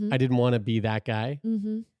didn't want to be that guy,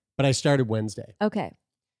 but I started Wednesday. Okay.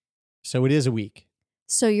 So it is a week.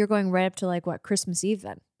 So you're going right up to like what, Christmas Eve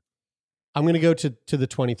then? I'm going to go to the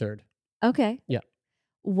 23rd. Okay. Yeah.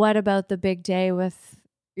 What about the big day with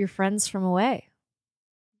your friends from away?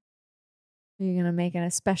 Are you going to make a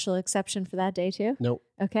special exception for that day too? Nope.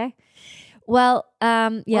 Okay. Well,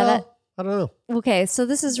 yeah. Well, I don't know. Okay, so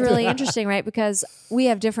this is really interesting, right? Because we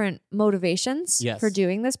have different motivations Yes. for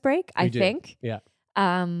doing this break, I We do. think. Yeah.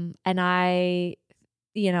 And I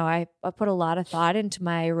put a lot of thought into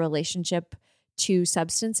my relationship to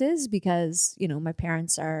substances because, you know, my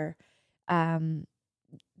parents are,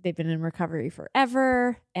 they've been in recovery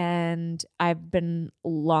forever. And I've been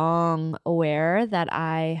long aware that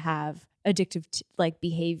I have addictive,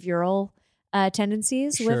 behavioral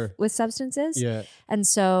tendencies Sure. with substances. Yeah. And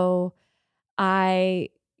so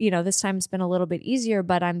this time's been a little bit easier,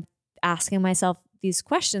 but I'm asking myself these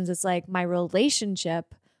questions. It's like my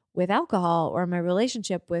relationship with alcohol or my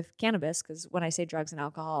relationship with cannabis. Because when I say drugs and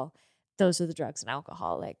alcohol, those are the drugs and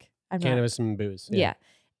alcohol. Like Cannabis and booze. yeah.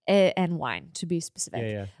 And wine to be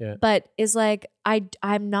specific. Yeah. But is like,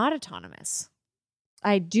 I'm not autonomous.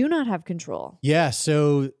 I do not have control. Yeah.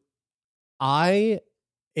 So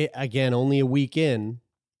again, only a week in,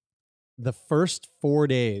 the first 4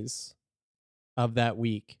 days of that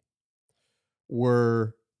week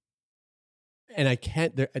were, and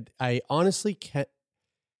I honestly can't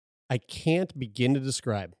begin to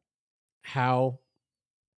describe how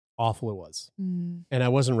awful it was. Mm. And I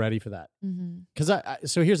wasn't ready for that. Mm-hmm. Because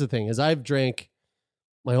so here's the thing is I've drank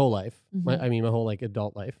my whole life, Mhm. my whole like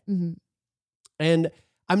adult life. Mm-hmm. And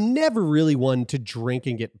I'm never really one to drink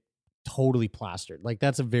and get totally plastered. Like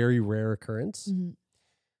that's a very rare occurrence. Mm-hmm.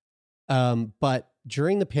 But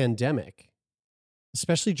during the pandemic,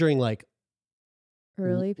 especially during like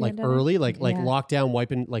Early pandemic? like Yeah. lockdown,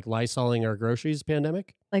 wiping, like Lysoling our groceries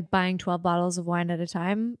pandemic. Like buying 12 bottles of wine at a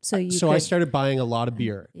time. So I I started buying a lot of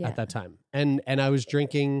beer Yeah. at that time. And I was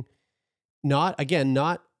drinking not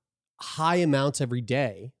high amounts every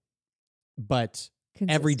day, but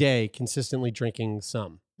every day consistently drinking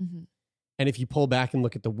some. Mm-hmm. And if you pull back and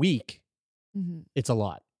look at the week, Mm-hmm. it's a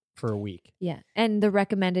lot for a week. Yeah. And the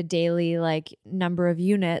recommended daily number of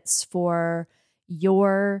units for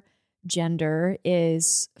your gender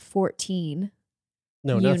is 14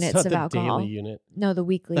 No, units that's not of the alcohol. daily unit. No, the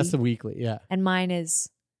weekly. That's the weekly, yeah. And mine is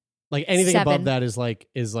Like anything 7. above that is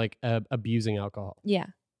abusing alcohol. yeah.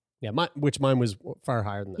 Yeah, mine was far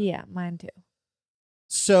higher than that. Yeah, mine too.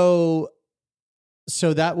 So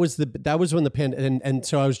So that was when the and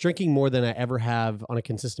so I was drinking more than I ever have on a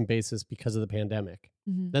consistent basis because of the pandemic.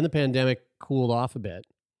 Mhm. Then the pandemic cooled off a bit.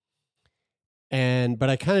 But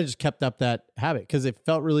I kind of just kept up that habit because it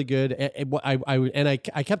felt really good. I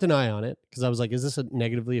kept an eye on it because I was like, is this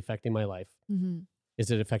negatively affecting my life? Mhm. Is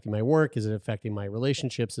it affecting my work? Is it affecting my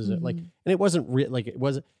relationships? Is it like, Mhm. and it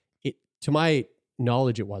wasn't to my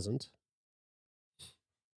knowledge, it wasn't.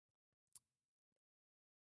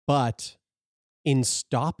 But in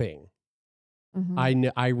stopping,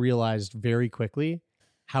 Mhm. I realized very quickly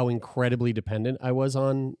how incredibly dependent I was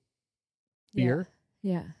on beer.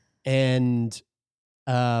 Yeah. And,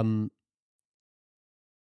 the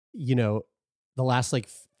last like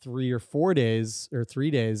 3 or 4 days or 3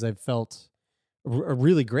 days, I felt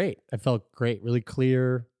really great. I felt great, really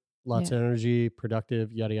clear, lots of energy,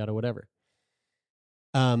 productive, yada, yada, whatever.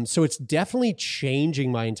 So it's definitely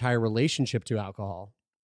changing my entire relationship to alcohol.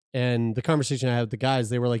 And the conversation I had with the guys,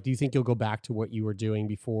 they were like, do you think you'll go back to what you were doing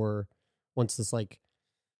before once this like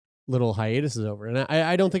little hiatus is over? And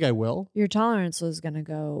I don't think I will. Your tolerance was going to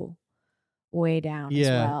go way down as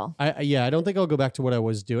well. I don't think I'll go back to what I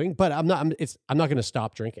was doing, but I'm not going to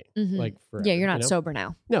stop drinking Mhm. like forever. Yeah, you're not sober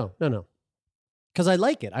now. No. Cause I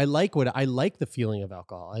like it. I like the feeling of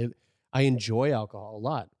alcohol. I enjoy alcohol a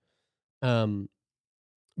lot.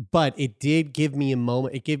 But it did give me a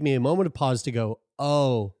moment. It gave me a moment of pause to go,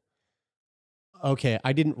 oh, okay.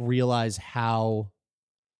 I didn't realize how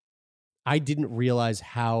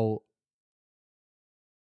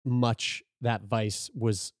much that vice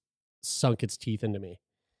was sunk its teeth into me.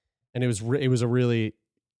 And it was a really,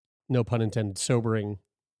 no pun intended, sobering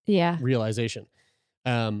realization.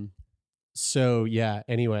 So yeah,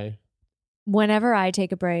 anyway. Whenever I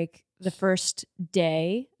take a break, the first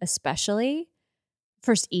day, especially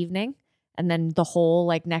first evening, and then the whole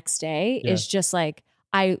like next day is just like,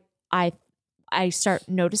 I start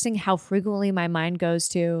noticing how frequently my mind goes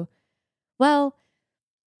to, well,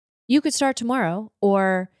 you could start tomorrow,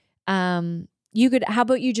 or you could, how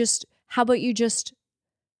about you just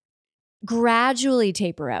gradually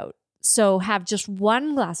taper out. So have just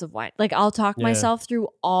one glass of wine. Like I'll talk myself through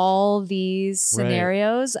all these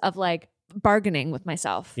scenarios of like bargaining with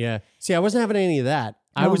myself. Yeah. See, I wasn't having any of that.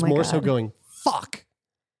 I was more so going, fuck,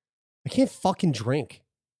 I can't fucking drink.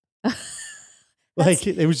 Like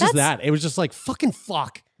it was just that. It was just like, fucking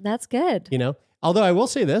fuck. That's good. Although I will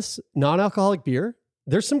say this, non-alcoholic beer,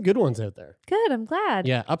 there's some good ones out there. Good. I'm glad.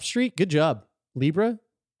 Yeah. Upstreet, good job. Libra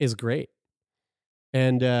is great.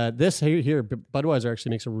 And this here, Budweiser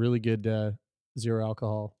actually makes a really good zero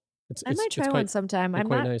alcohol. I might try one sometime. I'm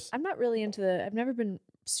quite nice. not really into I've never been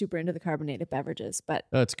super into the carbonated beverages, but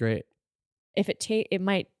it's great. If it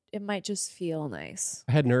might just feel nice.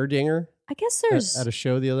 I had an Erdinger. I guess there's at a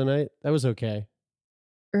show the other night. That was okay.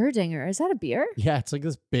 Erdinger, is that a beer? Yeah, it's like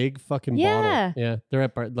this big fucking bottle. Yeah, they're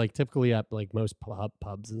at typically at like most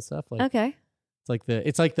pubs and stuff. Like okay,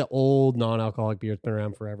 it's like the old non-alcoholic beer that's been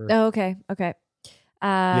around forever. Oh, okay.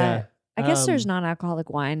 Yeah. I guess there's non-alcoholic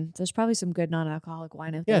wine. There's probably some good non-alcoholic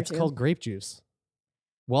wine out there. Yeah, it's called grape juice.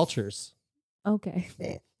 Welch's.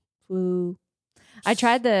 Okay. Woo. I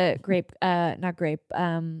tried the grape, not grape.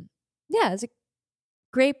 It's a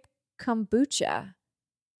grape kombucha,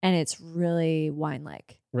 and it's really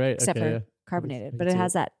wine-like, right? Except okay, for carbonated, but it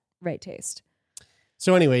has that right taste.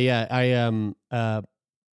 So anyway, yeah,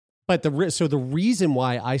 but the reason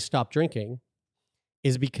why I stopped drinking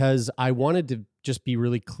is because I wanted to just be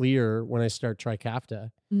really clear when I start Trikafta,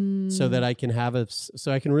 so that I can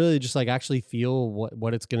really just like actually feel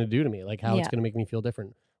what it's going to do to me, like how it's going to make me feel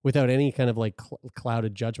different without any kind of like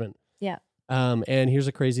clouded judgment. Yeah. And here's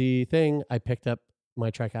a crazy thing. I picked up my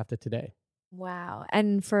Trikafta today. Wow.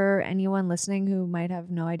 And for anyone listening who might have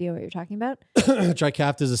no idea what you're talking about.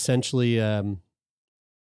 Trikafta is essentially,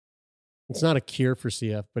 it's not a cure for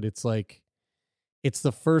CF, but it's like, it's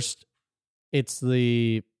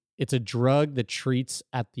a drug that treats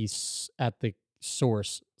at the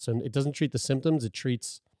source. So it doesn't treat the symptoms. It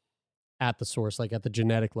treats at the source, like at the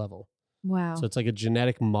genetic level. Wow. So it's like a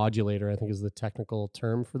genetic modulator, I think is the technical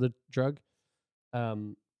term for the drug.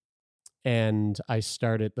 And I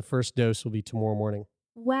started, the first dose will be tomorrow morning.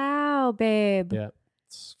 Wow, babe. Yeah.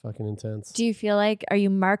 It's fucking intense. Do you feel like, are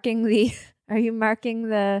you marking the,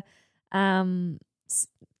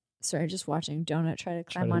 sorry, just watching Donut try to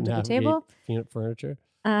climb onto the table. Furniture.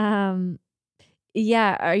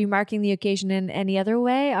 Yeah. Are you marking the occasion in any other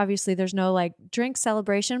way? Obviously there's no like drink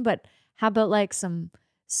celebration, but how about like some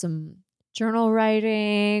journal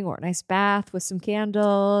writing or a nice bath with some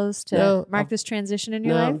candles to mark this transition in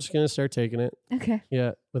your life? I'm just going to start taking it. Okay.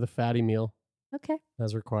 Yeah. With a fatty meal. Okay.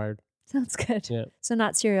 As required. Sounds good. Yeah. So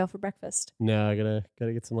not cereal for breakfast. No, I gotta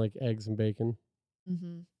get some like eggs and bacon.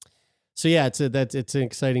 Mm-hmm. So yeah, it's an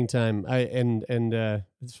exciting time.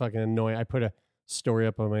 It's fucking annoying. I put a story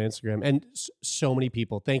up on my Instagram, and so many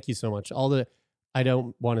people. Thank you so much. I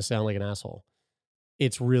don't want to sound like an asshole.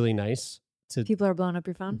 It's really nice to. People are blowing up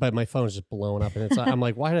your phone. But my phone's just blowing up, and I'm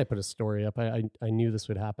like, why did I put a story up? I knew this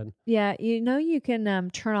would happen. Yeah, you can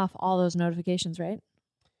turn off all those notifications, right?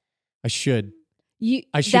 I should.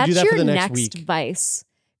 I should do that for the next week. Vice,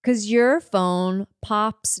 because your phone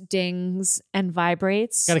pops, dings, and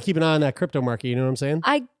vibrates. Got to keep an eye on that crypto market. You know what I'm saying?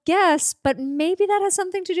 I guess, but maybe that has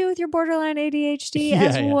something to do with your borderline ADHD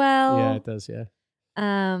as well. Yeah, it does. Yeah.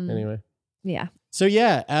 Anyway. Yeah. So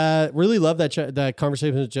yeah, really love that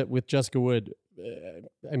conversation with Jessica Wood.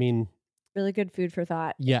 I mean, really good food for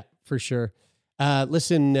thought. Yeah, for sure.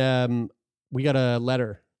 Listen, we got a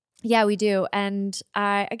letter. Yeah, we do. And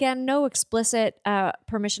again, no explicit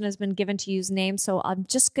permission has been given to use names. So I'm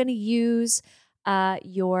just going to use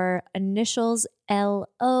your initials,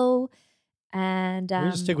 LO. And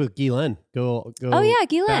we'll just stick with Guylaine. Go. Oh yeah,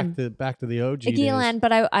 Guylaine. Back to the OG Guylaine, days.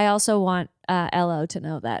 but I also want LO to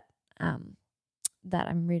know that that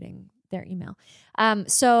I'm reading their email.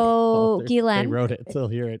 So Guylaine, they wrote it. They'll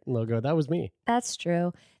hear it and they'll go, "That was me." That's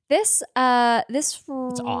true. This it's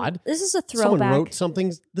odd. This is a throwback. Someone wrote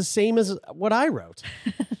something the same as what I wrote.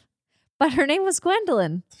 But her name was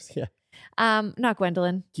Gwendolyn. Yeah. Not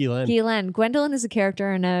Gwendolyn. Guylaine. Gwendolyn is a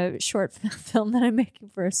character in a short film that I'm making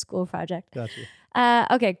for a school project.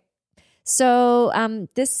 Gotcha. Okay. So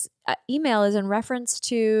this email is in reference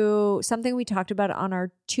to something we talked about on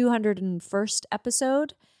our 201st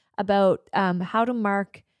episode about how to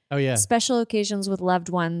mark special occasions with loved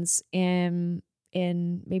ones in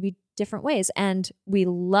maybe different ways. And we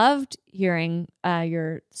loved hearing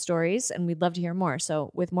your stories, and we'd love to hear more.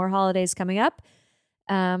 So with more holidays coming up,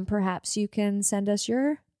 perhaps you can send us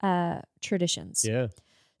your traditions. Yeah.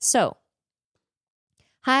 So,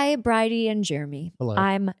 hi, Bridie and Jeremy. Hello.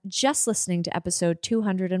 I'm just listening to episode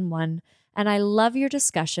 201, and I love your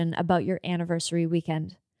discussion about your anniversary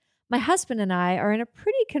weekend. My husband and I are in a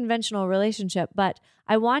pretty conventional relationship, but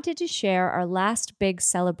I wanted to share our last big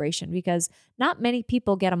celebration because not many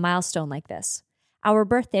people get a milestone like this. Our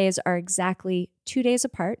birthdays are exactly 2 days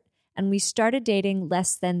apart, and we started dating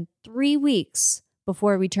less than 3 weeks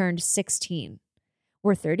before we turned 16.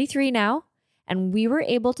 We're 33 now, and we were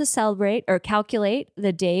able to celebrate or calculate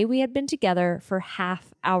the day we had been together for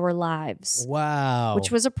half our lives. Wow.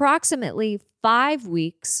 Which was approximately 5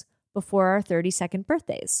 weeks before our 32nd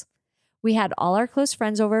birthdays. We had all our close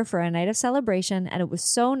friends over for a night of celebration, and it was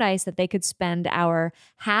so nice that they could spend our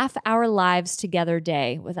half our lives together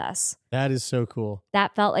day with us. That is so cool.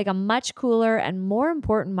 That felt like a much cooler and more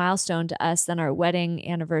important milestone to us than our wedding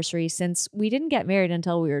anniversary, since we didn't get married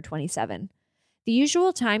until we were 27. The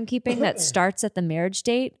usual timekeeping that starts at the marriage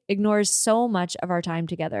date ignores so much of our time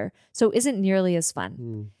together, so isn't nearly as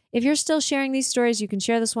fun. If you're still sharing these stories, you can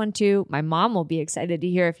share this one too. My mom will be excited to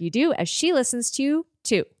hear if you do, as she listens to you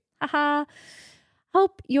too. Haha.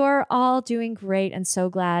 Hope you're all doing great and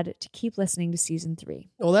so glad to keep listening to season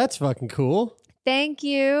 3. Well, that's fucking cool. Thank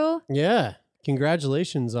you. Yeah.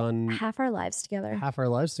 Congratulations on half our lives together. Half our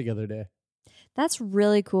lives together day. That's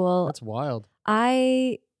really cool. That's wild.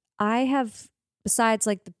 I have, besides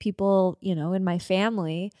like the people, in my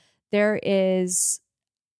family, there is,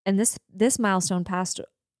 and this milestone passed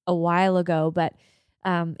a while ago, but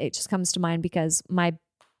it just comes to mind because my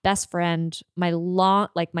best friend, my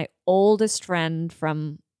oldest friend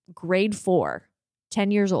from grade 4, 10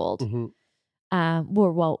 years old. Mm-hmm.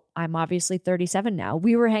 I'm obviously 37 now.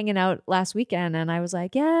 We were hanging out last weekend and I was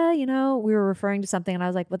like, yeah, we were referring to something and I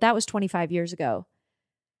was like, well, that was 25 years ago.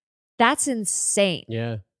 That's insane.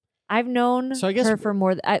 Yeah. I've known her for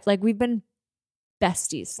more we've been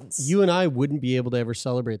besties since. You and I wouldn't be able to ever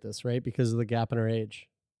celebrate this, right? Because of the gap in our age.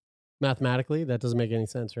 Mathematically, that doesn't make any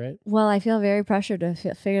sense, right? Well, I feel very pressured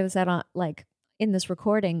to figure this out on in this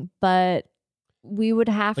recording, but we would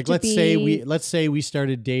have to let's say we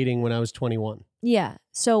started dating when I was 21. Yeah.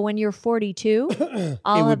 So when you're 42, it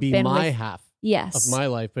would be my half of my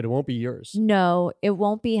life, but it won't be yours. No, it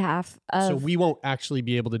won't be half of. So we won't actually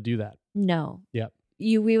be able to do that. No. Yeah.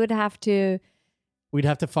 We would have to. We'd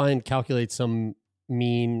have to calculate some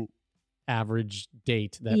mean average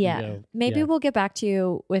date that maybe we'll get back to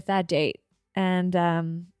you with that date and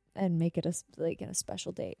make it a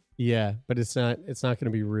special date. Yeah, but it's not going to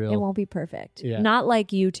be real. It won't be perfect. Yeah. Not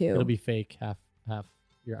like you two. It'll be fake half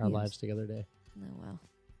our lives together day. Oh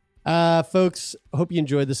well. Folks, hope you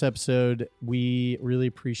enjoyed this episode. We really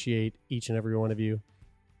appreciate each and every one of you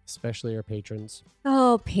especially our patrons.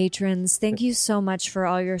 Oh, patrons, thank you so much for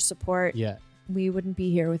all your support. Yeah. We wouldn't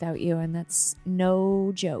be here without you, and that's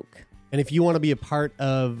no joke. And if you want to be a part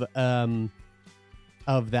of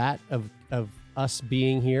that, of us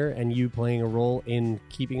being here and you playing a role in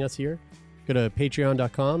keeping us here, go to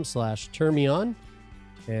patreon.com/turnmeon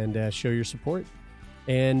and show your support.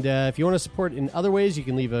 And if you want to support in other ways, you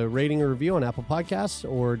can leave a rating or review on Apple Podcasts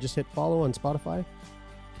or just hit follow on Spotify.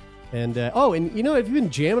 And if you've been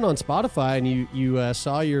jamming on Spotify and you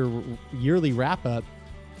saw your yearly wrap up,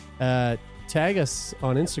 tag us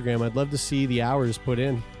on Instagram. I'd love to see the hours put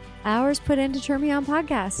in. Hours put into Turn Me On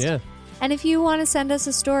Podcast. Yeah. And if you want to send us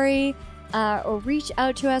a story or reach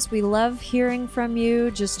out to us, we love hearing from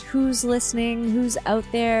you. Just who's listening, who's out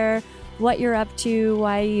there, what you're up to,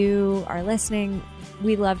 why you are listening.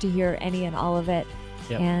 We love to hear any and all of it.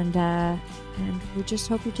 Yep. And we just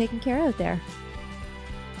hope you're taking care out there.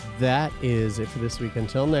 That is it for this week.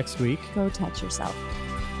 Until next week. Go touch yourself.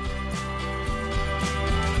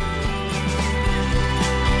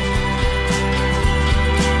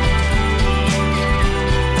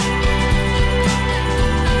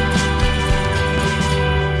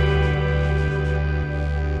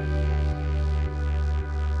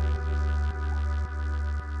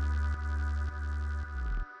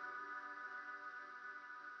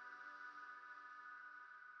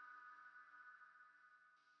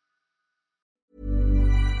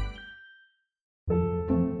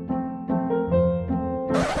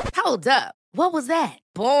 Hold up. What was that?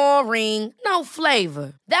 Boring. No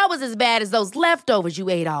flavor. That was as bad as those leftovers you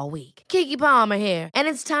ate all week. Keke Palmer here, and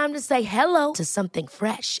it's time to say hello to something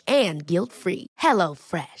fresh and guilt-free. Hello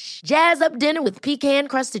Fresh. Jazz up dinner with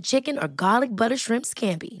pecan-crusted chicken or garlic butter shrimp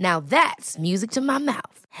scampi. Now that's music to my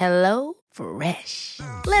mouth. Hello Fresh.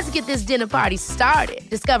 Let's get this dinner party started.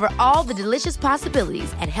 Discover all the delicious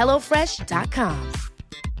possibilities at HelloFresh.com.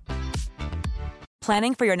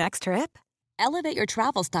 Planning for your next trip? Elevate your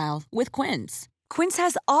travel style with Quince. Quince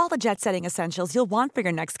has all the jet-setting essentials you'll want for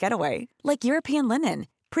your next getaway, like European linen,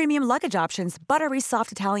 premium luggage options, buttery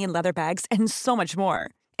soft Italian leather bags, and so much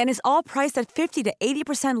more. And is all priced at 50 to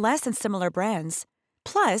 80% less than similar brands.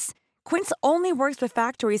 Plus, Quince only works with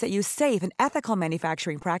factories that use safe and ethical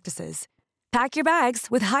manufacturing practices. Pack your bags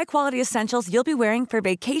with high-quality essentials you'll be wearing for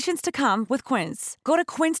vacations to come with Quince. Go to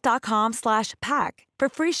quince.com/pack for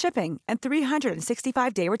free shipping and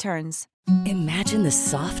 365-day returns. Imagine the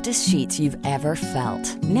softest sheets you've ever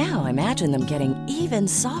felt. Now imagine them getting even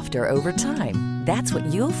softer over time. That's what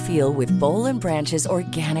you'll feel with Boll & Branch's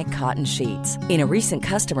organic cotton sheets. In a recent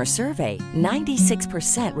customer survey,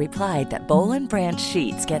 96% replied that Boll & Branch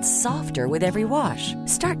sheets get softer with every wash.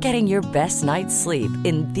 Start getting your best night's sleep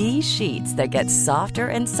in these sheets that get softer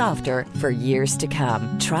and softer for years to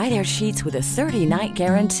come. Try their sheets with a 30-night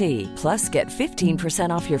guarantee. Plus, get 15%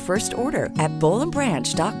 off your first order at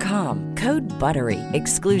bollandbranch.com. Code BUTTERY.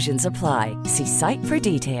 Exclusions apply. See site for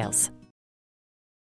details.